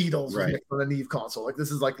 Like the Beatles was mixed on a Neve console. Like this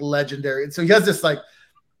is like legendary. And so he has this like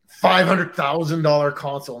 $500,000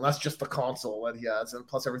 console, and that's just the console that he has, and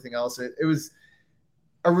plus everything else. It was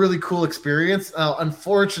a really cool experience.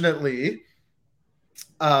 Unfortunately,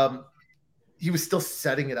 he was still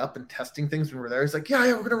setting it up and testing things when we were there. He's like,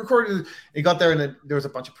 yeah, we're gonna record it. And he got there, and then there was a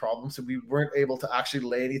bunch of problems, so we weren't able to actually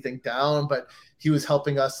lay anything down. But he was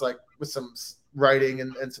helping us like with some writing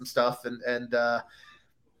and some stuff, and there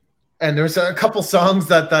was a couple songs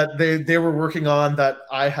that they were working on that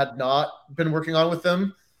I had not been working on with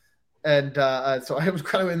them. And so I was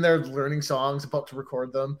kind of in there learning songs, about to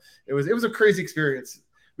record them. It was a crazy experience.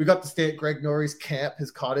 We got to stay at Greg Norrie's camp, his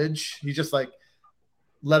cottage. He just like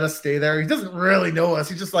let us stay there. He doesn't really know us.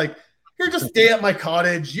 He's just like, here, just stay at my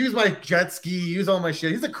cottage, use my jet ski, use all my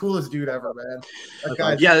shit. He's the coolest dude ever, man.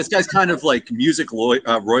 This guy's kind of like music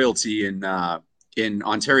royalty in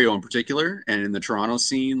Ontario in particular, and in the Toronto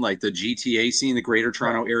scene, like the GTA scene, the Greater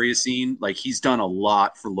Toronto Area scene. Like he's done a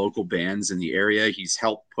lot for local bands in the area. He's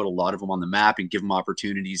helped put a lot of them on the map and give them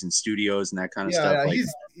opportunities in studios and that kind of stuff. Yeah, like,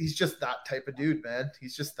 he's just that type of dude, man.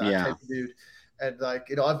 He's just that type of dude. And like,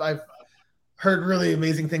 you know, I've heard really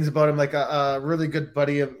amazing things about him. Like a really good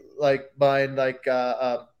buddy of like mine, like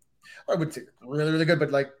I would say really, really good,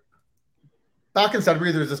 but like back in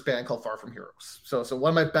Sudbury, there's this band called Far From Heroes. So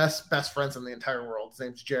one of my best friends in the entire world, his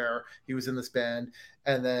name's Jer. He was in this band,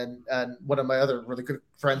 and one of my other really good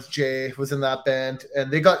friends, Jay, was in that band,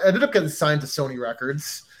 and they ended up getting signed to Sony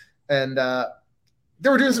Records, and they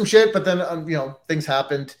were doing some shit, but then you know, things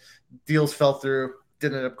happened, deals fell through,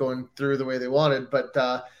 didn't end up going through the way they wanted. But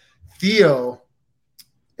Theo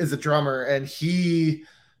is a drummer, and he's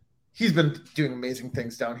been doing amazing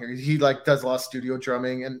things down here. He like does a lot of studio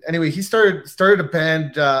drumming. And anyway, he started a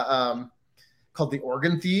band called the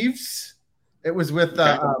Organ Thieves. It was with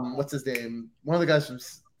what's his name? One of the guys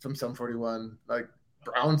from Sum 41, like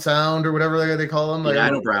Brown Sound or whatever they call him. Like, I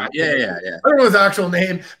know Brown. Yeah. I don't know his actual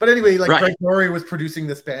name, but anyway, like Greg Norrie was producing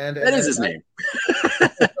this band. That is his name.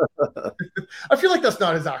 I feel like that's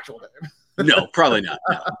not his actual name. No, probably not.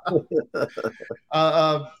 No.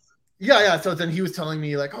 Yeah. So then he was telling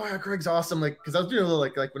me like, oh yeah, Greg's awesome. Like, because I was doing a little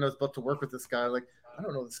like when I was about to work with this guy, like, I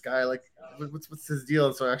don't know this guy. Like, what's his deal?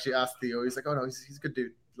 And so I actually asked Theo. He's like, oh no, he's a good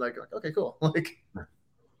dude. Like, okay, cool. Like,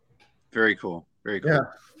 very cool. Very cool. Yeah.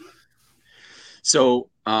 So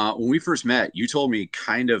when we first met, you told me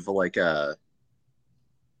kind of like a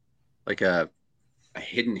like a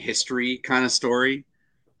hidden history kind of story.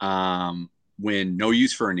 When No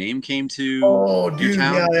Use for a Name came to your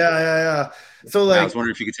town. Yeah. So like, I was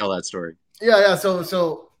wondering if you could tell that story. Yeah.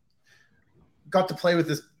 So got to play with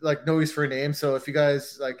this like No Use for a Name. So if you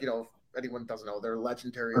guys like, anyone doesn't know, they're a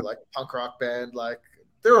legendary like punk rock band. Like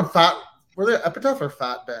they're on were they Epitaph or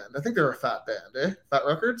Fat Band? I think they were a Fat Band, Fat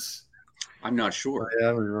Records. I'm not sure. Yeah, I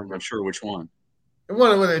remember. I'm not sure which one. I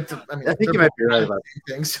think you might be right about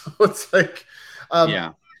things. So it's like,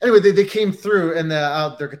 yeah. Anyway, they came through, and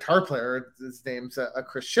their guitar player, his name's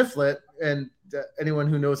Chris Shiflett, and anyone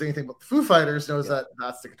who knows anything about the Foo Fighters knows that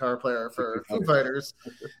that's the guitar player for Foo Fighters.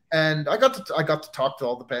 And I got to talk to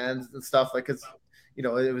all the bands and stuff, like, cause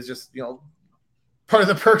it was just part of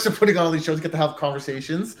the perks of putting on all these shows, get to have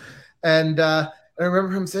conversations. And I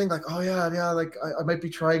remember him saying like, oh yeah, like I might be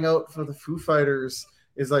trying out for the Foo Fighters.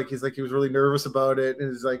 He's like he was really nervous about it,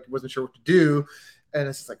 and he's like wasn't sure what to do. And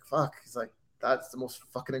it's just like, fuck. He's like, that's the most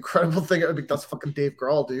fucking incredible thing. I mean, that's fucking Dave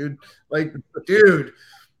Grohl, dude. Like, dude.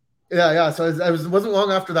 Yeah. So it wasn't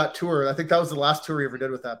long after that tour. I think that was the last tour he ever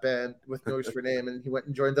did with that band, with No Use for a Name, and he went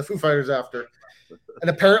and joined the Foo Fighters after. And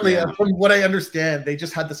apparently, from what I understand, they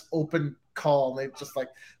just had this open call, and they just like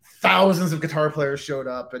thousands of guitar players showed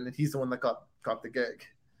up, and he's the one that got the gig.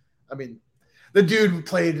 I mean, the dude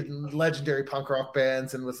played in legendary punk rock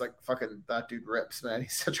bands and was like, fucking, that dude rips, man.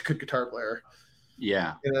 He's such a good guitar player.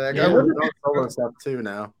 Yeah. I wonder if solo stuff too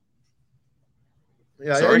now.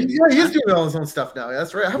 Yeah, he's doing all his own stuff now. Yeah,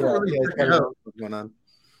 that's right. I haven't really checked it out. What's going on?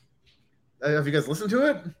 Have you guys listened to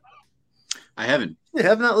it? I haven't. Yeah, I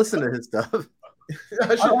have not listened to his stuff.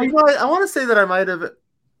 I want to say that I might have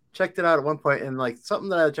checked it out at one point, and like something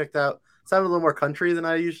that I checked out sounded a little more country than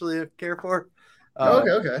I usually care for.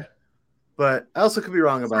 Okay. But I also could be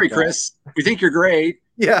wrong about that. Sorry, Chris. We think you're great.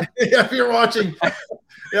 Yeah. If you're watching.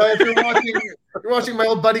 If you're watching my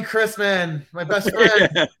old buddy Chris, man, my best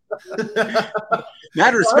friend.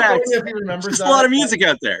 Mad respect. There's a lot of music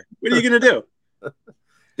out there. What are you gonna do?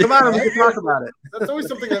 Come on, we can talk about it. That's always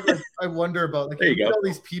something that I wonder about. Like, you meet all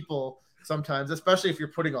these people sometimes, especially if you're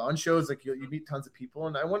putting on shows. Like you meet tons of people,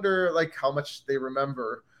 and I wonder like how much they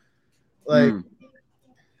remember. Like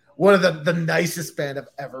one of the nicest band I've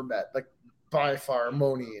ever met, like by far,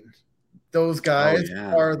 Monine. Those guys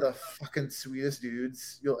are the fucking sweetest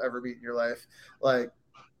dudes you'll ever meet in your life. Like,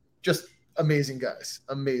 just amazing guys.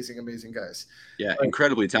 Amazing guys. Yeah, like,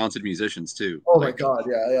 incredibly talented musicians too. Oh my god,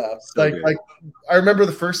 yeah. So like I remember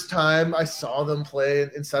the first time I saw them play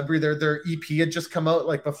in Sudbury. Their EP had just come out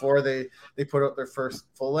like before they put out their first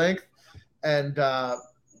full length. And hold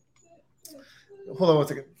on one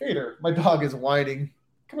second. Vader, my dog is whining.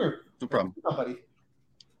 Come here. No problem. Come on, buddy.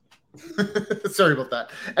 Sorry about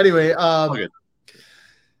that. Anyway, I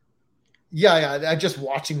just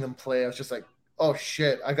watching them play, I was just like, oh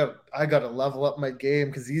shit, I got to level up my game,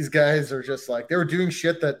 because these guys are just like, they were doing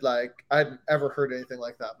shit that like I hadn't ever heard anything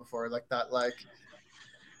like that before. Like that, like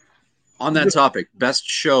on that topic, best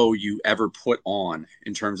show you ever put on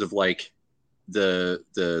in terms of like the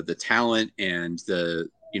talent and the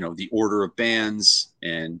the order of bands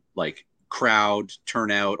and like crowd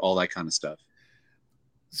turnout, all that kind of stuff.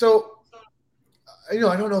 So, I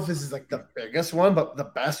don't know if this is like the biggest one, but the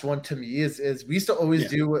best one to me is we used to always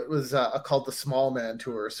do what was called the Small Man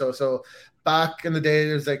Tour. So back in the day,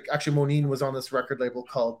 there's like actually Monine was on this record label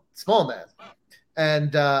called Small Man,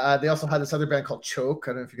 and they also had this other band called Choke.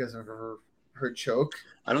 I don't know if you guys have ever heard Choke.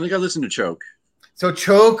 I don't think I listened to Choke. So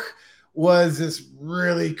Choke was this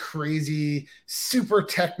really crazy, super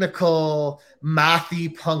technical,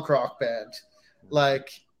 mathy punk rock band. Like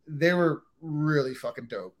they were really fucking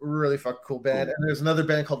dope, really fucking cool band. And there's another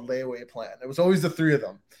band called Layaway Plan. It was always the three of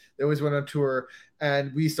them. They always went on tour,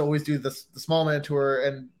 and we used to always do the Small Man Tour.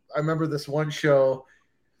 And I remember this one show,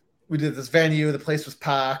 we did this venue, the place was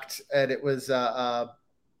packed, and it was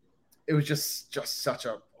just such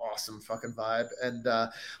a awesome fucking vibe. And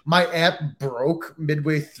my amp broke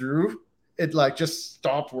midway through. It like just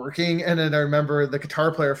stopped working, and then I remember the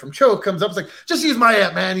guitar player from Choke comes up, is like, just use my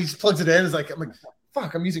amp, man. He just plugs it in. It's like, I'm like,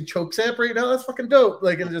 fuck, I'm using Choke's amp right now. That's fucking dope.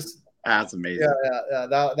 Like, and just that's amazing. Yeah.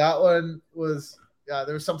 That one was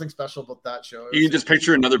there was something special about that show. You can just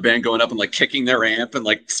picture another band going up and like kicking their amp and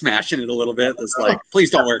like smashing it a little bit. It's like, please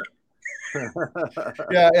don't work.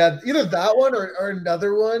 Yeah. Either that one or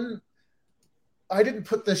another one. I didn't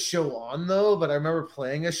put this show on though, but I remember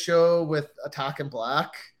playing a show with Attack in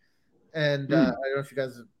Black, and I don't know if you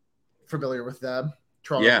guys are familiar with them.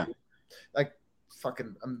 Toronto. Yeah. Like,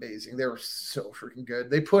 fucking amazing. They were so freaking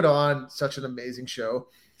good. They put on such an amazing show,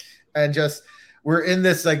 and just we're in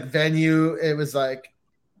this like venue. It was like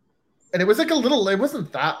and it was like it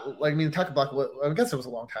wasn't that, like, I mean, Attack of Black, I guess it was a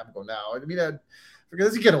long time ago now. I mean,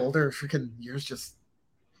 as you get older, freaking years just,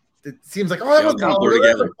 it seems like, that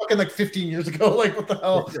was fucking like 15 years ago. Like, what the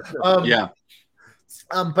hell? Yeah.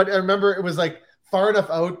 But I remember it was like far enough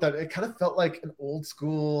out that it kind of felt like an old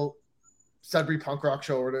school Sudbury punk rock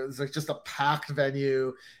show, where it was like just a packed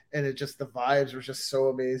venue, and the vibes were just so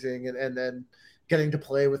amazing. And then getting to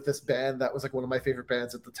play with this band that was like one of my favorite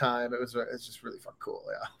bands at the time, it's just really fun, cool.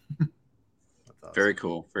 Yeah. Awesome. Very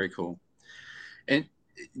cool. Very cool. And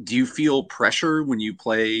do you feel pressure when you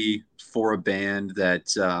play for a band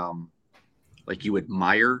that like you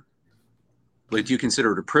admire? Like, do you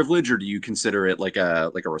consider it a privilege, or do you consider it like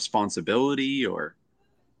a responsibility, or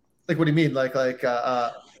like, what do you mean? Like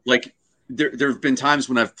there have been times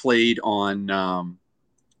when I've played on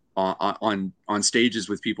stages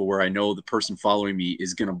with people where I know the person following me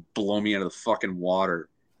is going to blow me out of the fucking water.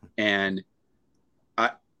 And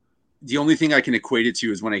the only thing I can equate it to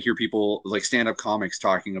is when I hear people like stand-up comics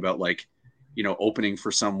talking about, like, you know, opening for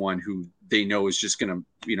someone who they know is just going to,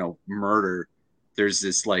 you know, murder. There's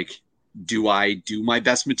this like, do I do my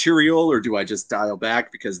best material, or do I just dial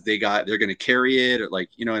back because they're going to carry it, or, like,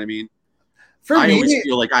 you know what I mean? I always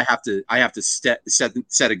feel like I have to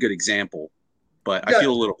set a good example, but I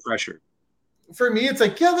feel a little pressure. For me, it's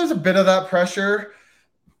like, there's a bit of that pressure.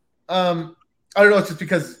 I don't know. It's just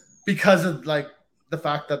because of like the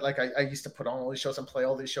fact that, like, I used to put on all these shows and play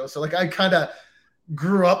all these shows. So like, I kind of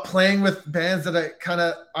grew up playing with bands that I kind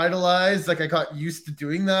of idolized. Like, I got used to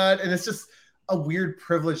doing that, and it's just a weird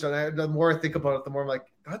privilege. And the more I think about it, the more I'm like,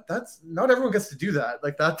 that's not everyone gets to do that.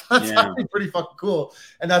 Like, that's actually pretty fucking cool.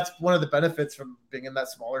 And that's one of the benefits from being in that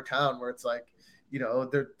smaller town, where it's like, you know,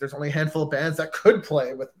 there's only a handful of bands that could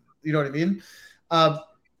play with, you know what I mean?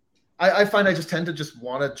 I find I just tend to just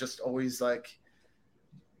want to just always like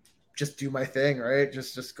just do my thing, right?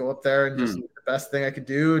 Just go up there and just do the best thing I could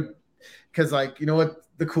do. Because, like, you know what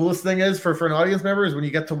the coolest thing is for an audience member is when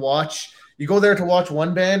you get to watch, you go there to watch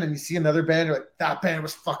one band and you see another band, you're like, that band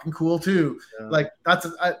was fucking cool too. Yeah. Like, that's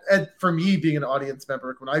for me, being an audience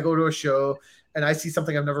member, when I go to a show and I see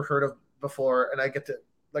something I've never heard of before, and I get to,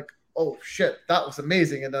 like, oh shit, that was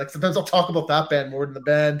amazing. And like, sometimes I'll talk about that band more than the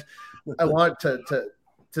band I want to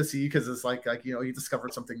see, because it's like, you know, you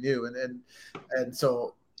discovered something new. And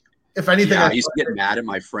so, if anything, I used to get mad at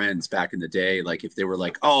my friends back in the day, like if they were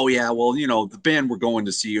like, oh yeah, well, you know, the band we're going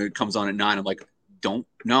to see, it comes on at 9. I'm like,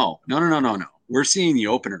 no. We're seeing the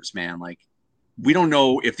openers, man. Like, we don't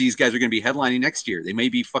know if these guys are going to be headlining next year. They may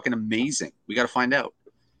be fucking amazing. We got to find out.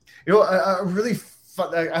 You know,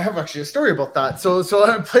 I have actually a story about that. So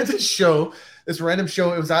I played this random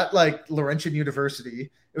show. It was at like Laurentian University.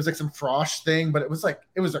 It was like some frosh thing, but it was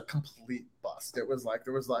a complete bust. It was like,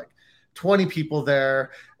 there was like 20 people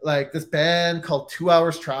there. Like, this band called 2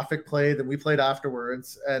 Hours Traffic played, and we played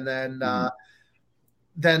afterwards. And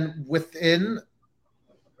then within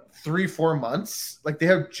 3-4 months, like, they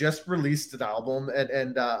have just released an album,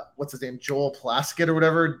 and what's his name, Joel Plaskett or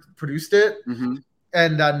whatever, produced it.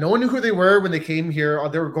 And no one knew who they were when they came here.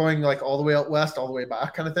 They were going like all the way out west, all the way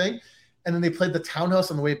back, kind of thing. And then they played the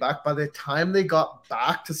Townhouse on the way back. By the time they got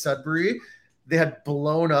back to Sudbury, they had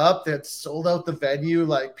blown up. They had sold out the venue.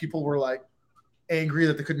 Like, people were like angry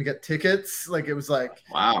that they couldn't get tickets. Like, it was like,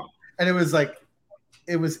 wow. And it was like,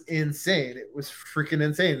 it was insane. It was freaking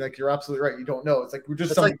insane. Like, you're absolutely right. You don't know. It's like, we're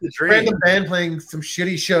just some like random band playing some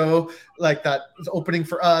shitty show like that was opening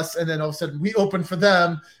for us. And then all of a sudden we opened for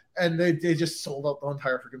them, and they just sold out the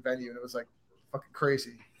entire freaking venue. And it was like fucking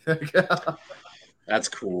crazy. That's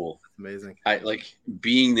cool. Amazing. I like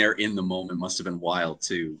being there in the moment must have been wild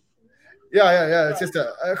too. Yeah. It's just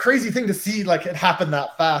a crazy thing to see, like, it happened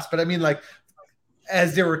that fast. But I mean, like,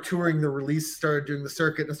 as they were touring, the release started doing the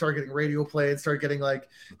circuit and started getting radio play and started getting, like,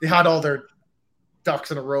 they had all their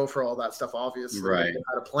ducks in a row for all that stuff, obviously. Right. They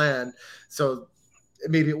had a plan. So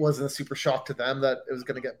maybe it wasn't a super shock to them that it was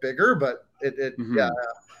going to get bigger, but yeah.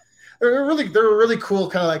 They're a really cool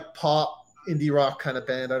kind of like pop indie rock kind of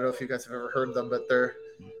band. I don't know if you guys have ever heard of them, but they're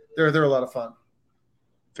a lot of fun.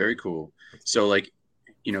 Very cool. So, like,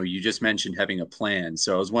 you know, you just mentioned having a plan.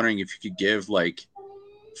 So I was wondering if you could give, like,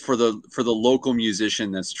 for the local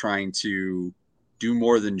musician that's trying to do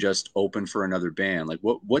more than just open for another band, like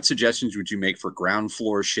what suggestions would you make for ground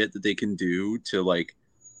floor shit that they can do to, like,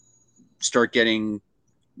 start getting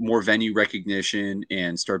more venue recognition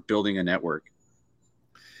and start building a network?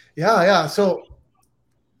 Yeah. So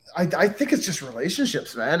I think it's just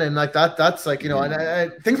relationships, man. And like that's like, you know,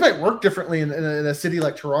 and things might work differently in a city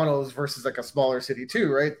like Toronto's versus like a smaller city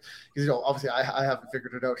too, right? Because, you know, obviously I haven't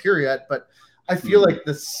figured it out here yet, but I feel like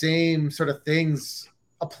the same sort of things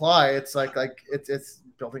apply. It's like it's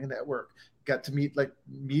building a network. Got to meet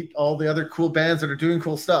all the other cool bands that are doing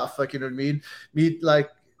cool stuff. Like, you know what I mean?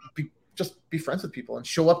 Just be friends with people and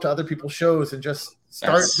show up to other people's shows and just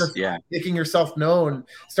start making yourself known.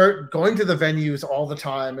 Start going to the venues all the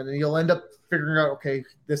time, and then you'll end up figuring out, okay,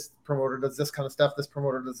 this promoter does this kind of stuff, this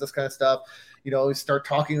promoter does this kind of stuff. You know, start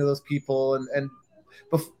talking to those people and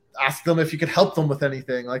ask them if you could help them with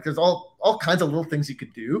anything. Like, there's all kinds of little things you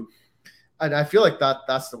could do, and I feel like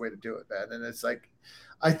that's the way to do it, man. And it's like,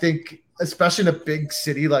 I think, especially in a big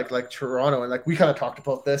city like Toronto, and like we kind of talked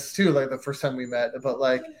about this too, like the first time we met, about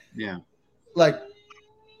like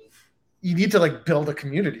you need to like build a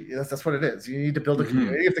community. That's what it is. You need to build a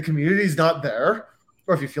community. If the community is not there,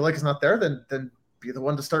 or if you feel like it's not there, then be the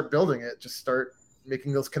one to start building it. Just start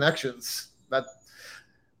making those connections. That's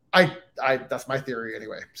my theory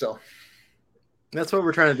anyway. So that's what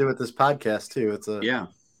we're trying to do with this podcast too.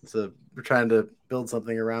 We're trying to build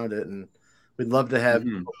something around it, and we'd love to have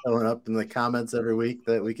people showing up in the comments every week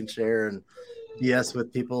that we can share and BS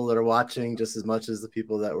with people that are watching just as much as the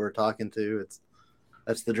people that we're talking to.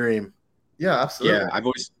 That's the dream. Yeah, absolutely. Yeah,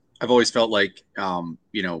 I've always felt like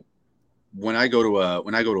you know, when I go to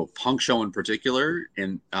a punk show in particular,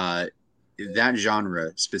 and that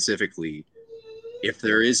genre specifically, if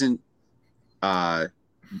there isn't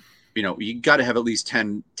you know, you got to have at least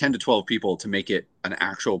 10 to 12 people to make it an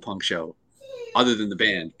actual punk show other than the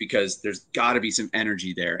band, because there's got to be some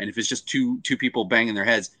energy there. And if it's just two people banging their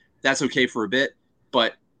heads, that's okay for a bit,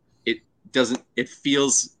 but it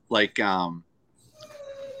feels like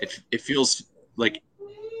it feels like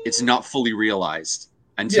it's not fully realized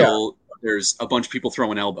until there's a bunch of people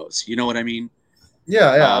throwing elbows. You know what I mean?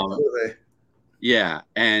 Yeah, absolutely. Yeah,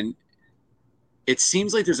 and it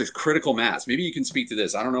seems like there's a critical mass. Maybe you can speak to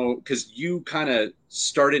this. I don't know, because you kind of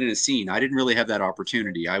started in a scene. I didn't really have that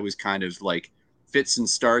opportunity. I was kind of like fits and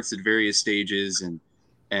starts at various stages,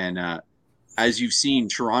 and as you've seen,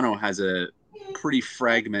 Toronto has a pretty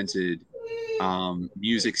fragmented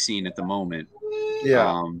music scene at the moment.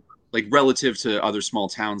 Yeah. Like relative to other small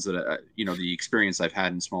towns that you know, the experience I've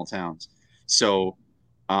had in small towns. So,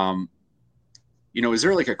 you know, is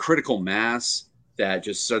there like a critical mass that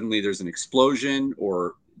just suddenly there's an explosion,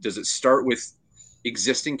 or does it start with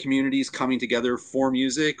existing communities coming together for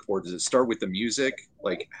music, or does it start with the music?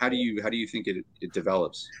 Like, how do you think it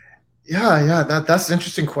develops? Yeah, that's an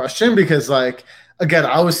interesting question, because like, again,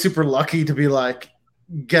 I was super lucky to be like,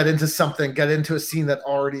 get into a scene that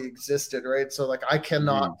already existed, right? So like, I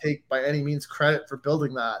cannot take by any means credit for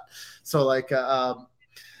building that. So like,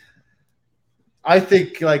 I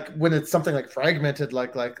think like when it's something like fragmented,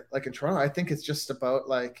 like in Toronto, I think it's just about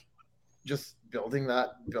like just building the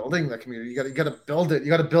community. You got to build it. You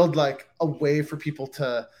got to build like a way for people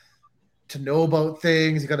to know about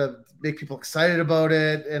things. You got to make people excited about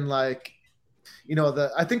it. And like, you know,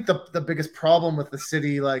 I think the biggest problem with the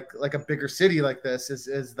city, like a bigger city like this,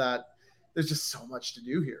 is that there's just so much to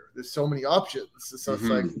do here. There's so many options. So it's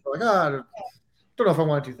like I don't know if I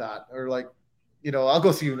want to do that, or like, you know, I'll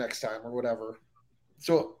go see you next time or whatever.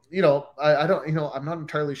 So, you know, I don't, you know, I'm not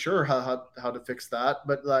entirely sure how to fix that,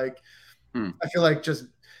 but like, I feel like just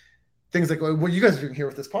things like what you guys are doing here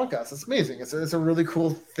with this podcast, it's amazing. It's a really cool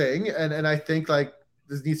thing. And I think like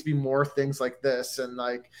there needs to be more things like this. And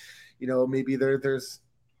like, you know, maybe there's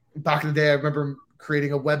back in the day, I remember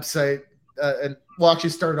creating a website and actually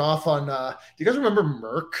started off on, do you guys remember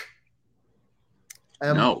Merc?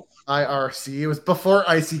 No. IRC. It was before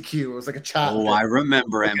ICQ. It was like a chat. Oh, I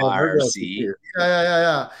remember MIRC.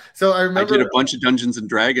 Yeah. So I remember I did a bunch of Dungeons and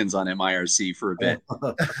Dragons on MIRC for a bit.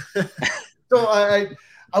 So I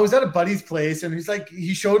was at a buddy's place, and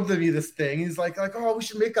he showed me this thing. He's like, oh, we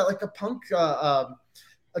should make a punk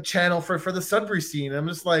a channel for the Sudbury scene. And I'm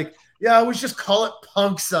just like, yeah, we should just call it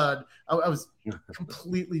Punk Sud. I was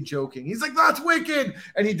completely joking. He's like, that's wicked,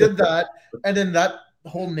 and he did that, and then that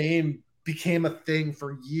whole name became a thing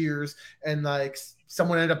for years, and like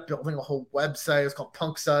someone ended up building a whole website. It was called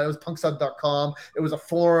PunkSud. It was punksud.com. It was a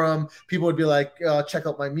forum. People would be like, check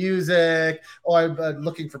out my music. Oh, I'm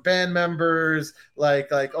looking for band members. Like,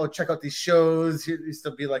 oh, check out these shows. It used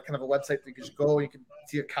to be like kind of a website that you could just go. You can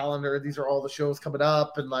see a calendar. These are all the shows coming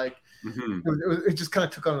up, and like it just kind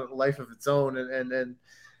of took on a life of its own. And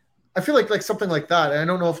I feel like something like that. And I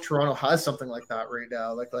don't know if Toronto has something like that right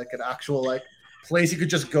now. Like an actual like place you could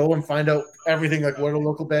just go and find out everything, like what are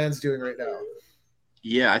local bands doing right now.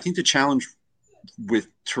 Yeah, I think the challenge with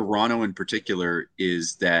Toronto in particular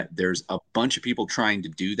is that there's a bunch of people trying to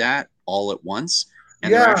do that all at once,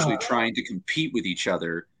 and they're actually trying to compete with each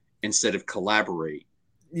other instead of collaborate.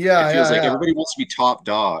 It feels like everybody wants to be top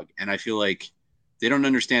dog, and I feel like they don't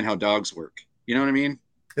understand how dogs work. You know what I mean?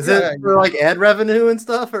 Is it for like ad revenue and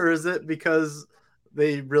stuff, or is it because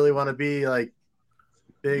they really want to be like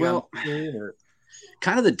big on the scene? Or?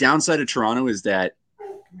 Kind of the downside of Toronto is that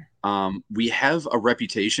we have a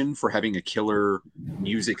reputation for having a killer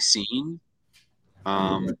music scene.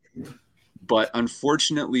 But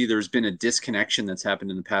unfortunately, there's been a disconnection that's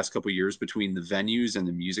happened in the past couple of years between the venues and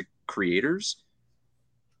the music creators.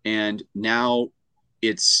 And now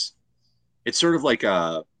it's sort of like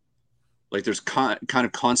there's kind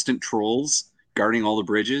of constant trolls guarding all the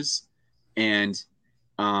bridges. And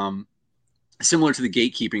similar to the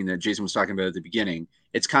gatekeeping that Jason was talking about at the beginning,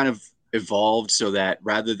 it's kind of evolved so that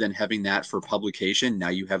rather than having that for publication, now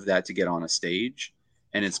you have that to get on a stage.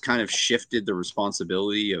 And it's kind of shifted the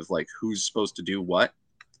responsibility of like who's supposed to do what.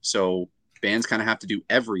 So bands kind of have to do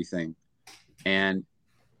everything. And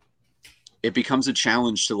it becomes a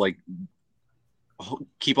challenge to like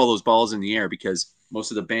keep all those balls in the air because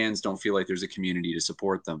most of the bands don't feel like there's a community to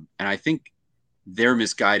support them. And I think they're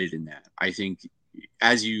misguided in that. I think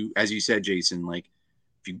as you said, Jason, like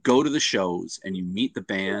if you go to the shows and you meet the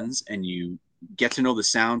bands and you get to know the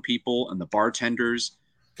sound people and the bartenders,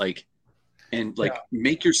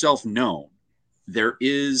 make yourself known, there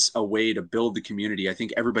is a way to build the community. I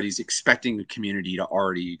think everybody's expecting the community to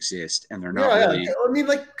already exist, and they're not really. I mean,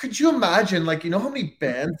 like, could you imagine, like, you know how many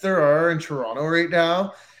bands there are in Toronto right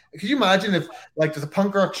now? Could you imagine if, like, there's a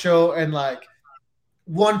punk rock show and, like,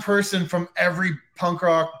 one person from every punk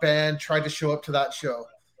rock band tried to show up to that show?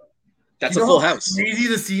 That's a full house. How crazy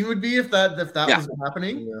the scene would be if that was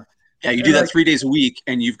happening. Yeah, you do that 3 days a week,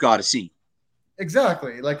 and you've got a scene.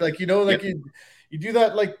 Exactly. You do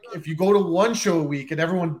that, like if you go to one show a week and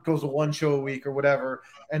everyone goes to one show a week or whatever,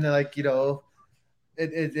 and then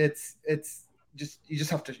it's just you just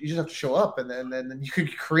have to show up and then you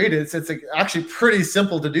could create it. It's like actually pretty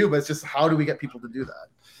simple to do, but it's just how do we get people to do that?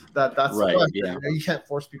 That's right. Fun. Yeah. You can't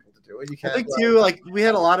force people to do it. You can't. I think too, like we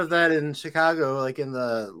had a lot of that in Chicago, like in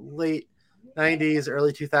the late 90s,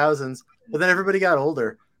 early 2000s, but then everybody got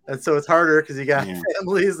older. And so it's harder because you got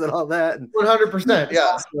families and all that. 100%,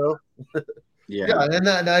 yeah. Yeah,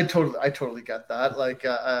 and I totally get that. Like,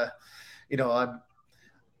 I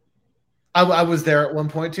was there at one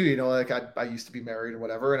point too. You know, like I used to be married or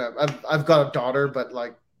whatever, and I've got a daughter, but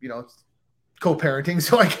like co-parenting,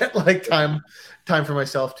 so I get like time for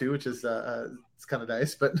myself too, which is it's kind of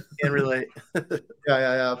nice. But can relate.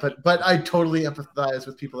 yeah. But I totally empathize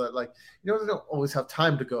with people that like they don't always have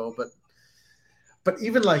time to go, but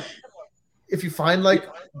even like if you find like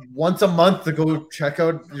once a month to go check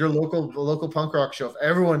out your local punk rock show, if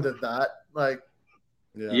everyone did that, like,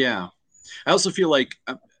 yeah. I also feel like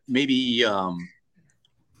maybe,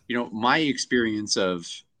 my experience of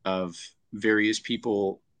various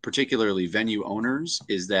people, particularly venue owners,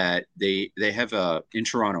 is that they have in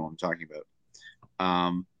Toronto, I'm talking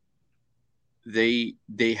about, they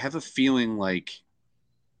have a feeling like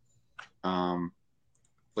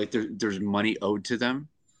there's money owed to them.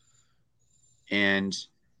 And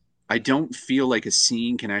I don't feel like a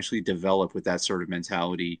scene can actually develop with that sort of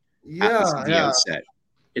mentality at the outset.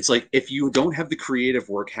 It's like if you don't have the creative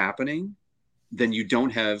work happening, then you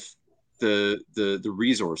don't have the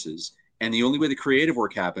resources. And the only way the creative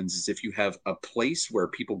work happens is if you have a place where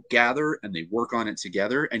people gather and they work on it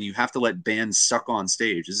together, and you have to let bands suck on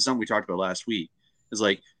stage. This is something we talked about last week. It's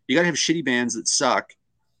like you got to have shitty bands that suck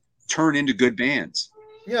turn into good bands.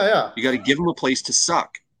 Yeah. You got to give them a place to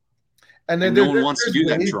suck. And then no one wants to do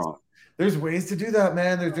that in Toronto. There's ways to do that,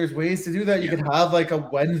 man. There's ways to do that. You can have like a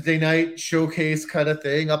Wednesday night showcase kind of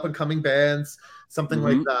thing, up and coming bands, something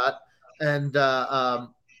like that. And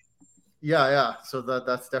So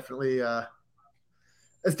that's definitely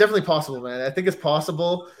it's definitely possible, man. I think it's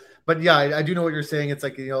possible. But yeah, I do know what you're saying. It's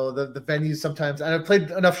like the venues sometimes, and I've played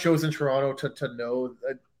enough shows in Toronto to know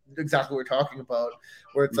exactly what we're talking about,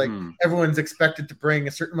 where it's like everyone's expected to bring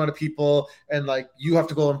a certain amount of people, and like you have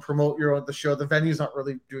to go and promote the show. The venue's not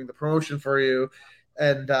really doing the promotion for you,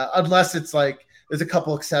 and unless it's like there's a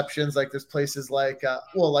couple exceptions, like there's places like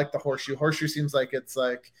like the Horseshoe seems like it's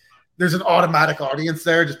like there's an automatic audience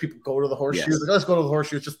there, just people go to the Horseshoe. Yes. Like, let's go to the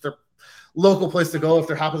Horseshoe. It's just their local place to go. If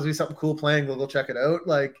there happens to be something cool playing, they'll go check it out.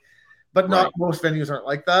 Like, but not most venues aren't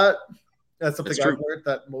like that. That's something I've heard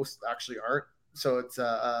that most actually aren't. So it's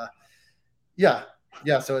So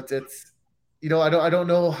it's I don't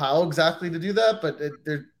know how exactly to do that, but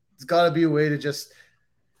there's got to be a way to just,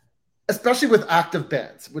 especially with active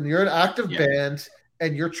bands, when you're an active band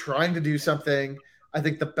and you're trying to do something, I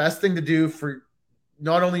think the best thing to do for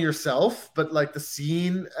not only yourself but like the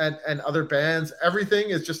scene and other bands,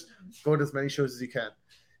 everything, is just go to as many shows as you can.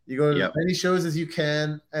 You go to as many shows as you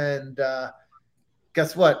can, and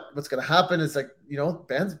guess what? What's going to happen is like,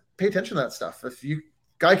 bands pay attention to that stuff. If you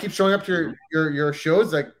guy keeps showing up to your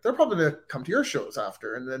shows, like they're probably going to come to your shows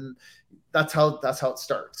after. And then that's how it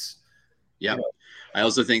starts. Yeah. I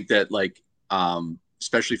also think that like,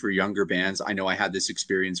 especially for younger bands, I know I had this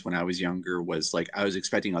experience when I was younger, was like, I was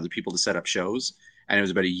expecting other people to set up shows. And it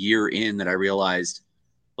was about a year in that I realized,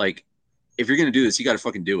 like, if you're going to do this, you got to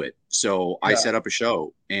fucking do it. So I set up a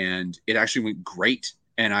show and it actually went great.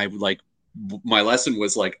 And I like, my lesson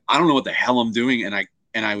was like, I don't know what the hell I'm doing. And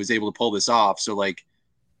I was able to pull this off. So like,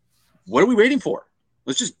 what are we waiting for?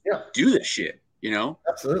 Let's just do this shit,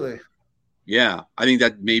 Absolutely. Yeah. I think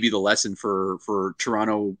that may be the lesson for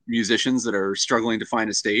Toronto musicians that are struggling to find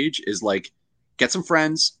a stage is like, get some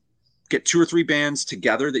friends, get 2 or 3 bands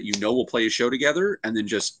together that will play a show together, and then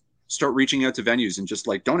just start reaching out to venues and just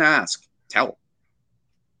like, don't ask, tell.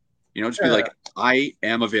 Just be like, I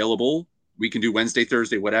am available. We can do Wednesday,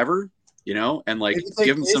 Thursday, whatever, and like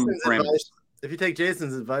give them some parameters. If you take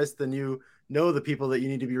Jason's advice, then you know the people that you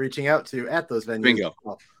need to be reaching out to at those venues. Bingo.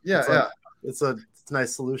 It's a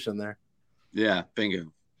nice solution there. Yeah,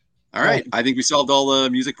 bingo. All right. I think we solved all the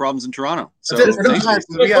music problems in Toronto. So we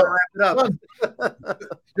got to wrap it up.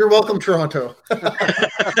 You're welcome, Toronto.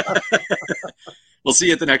 We'll see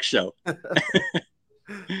you at the next show.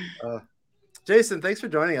 Jason, thanks for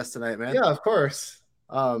joining us tonight, man. Yeah, of course.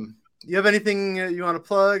 You have anything you want to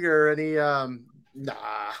plug or any? Nah,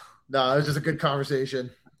 it was just a good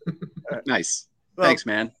conversation. Nice. Well, thanks,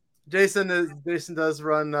 man. Jason does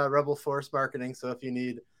run Rebel Force Marketing, so if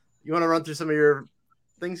you want to run through some of your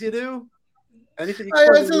things you do, anything.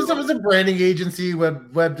 It's a branding agency,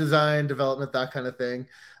 web design, development, that kind of thing.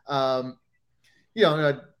 That's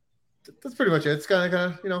pretty much it. It's kind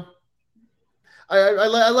of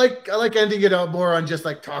I like ending it out more on just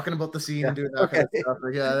like talking about the scene and doing that kind of stuff.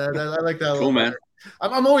 I like that. Cool, man.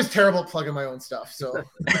 I'm always terrible at plugging my own stuff, so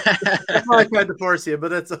that's why I tried to force you,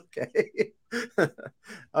 but it's okay.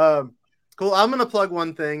 Cool. I'm gonna plug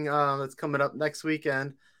one thing that's coming up next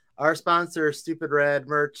weekend. Our sponsor, Stupid Rad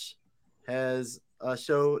Merch, has a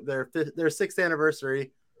show their 6th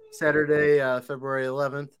anniversary Saturday, February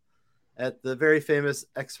 11th, at the very famous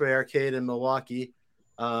X-Ray Arcade in Milwaukee.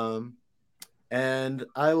 And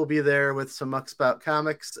I will be there with some Muckspout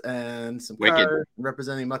comics and some cards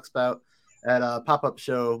representing Muckspout at a pop-up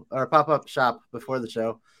shop before the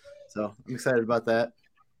show. So I'm excited about that.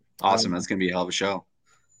 Awesome. That's going to be a hell of a show.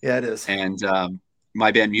 Yeah, it is. And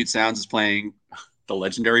my band Mute Sounds is playing the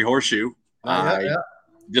legendary Horseshoe.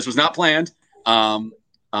 This was not planned on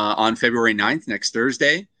February 9th, next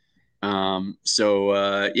Thursday.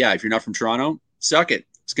 If you're not from Toronto, suck it.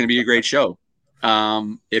 It's going to be a great show.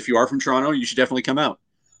 If you are from Toronto, you should definitely come out.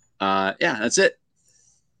 That's it.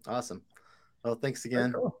 Awesome. Well, thanks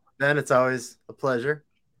again, Ben. It's always a pleasure.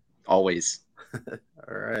 Always.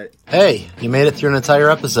 All right. Hey, you made it through an entire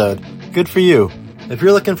episode. Good for you. If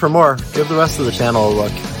you're looking for more, give the rest of the channel a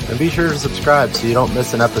look, and be sure to subscribe so you don't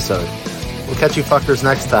miss an episode. We'll catch you fuckers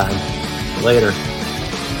next time. Later.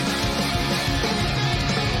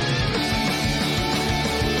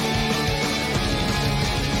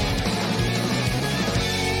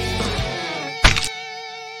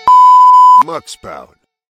 Muckspout.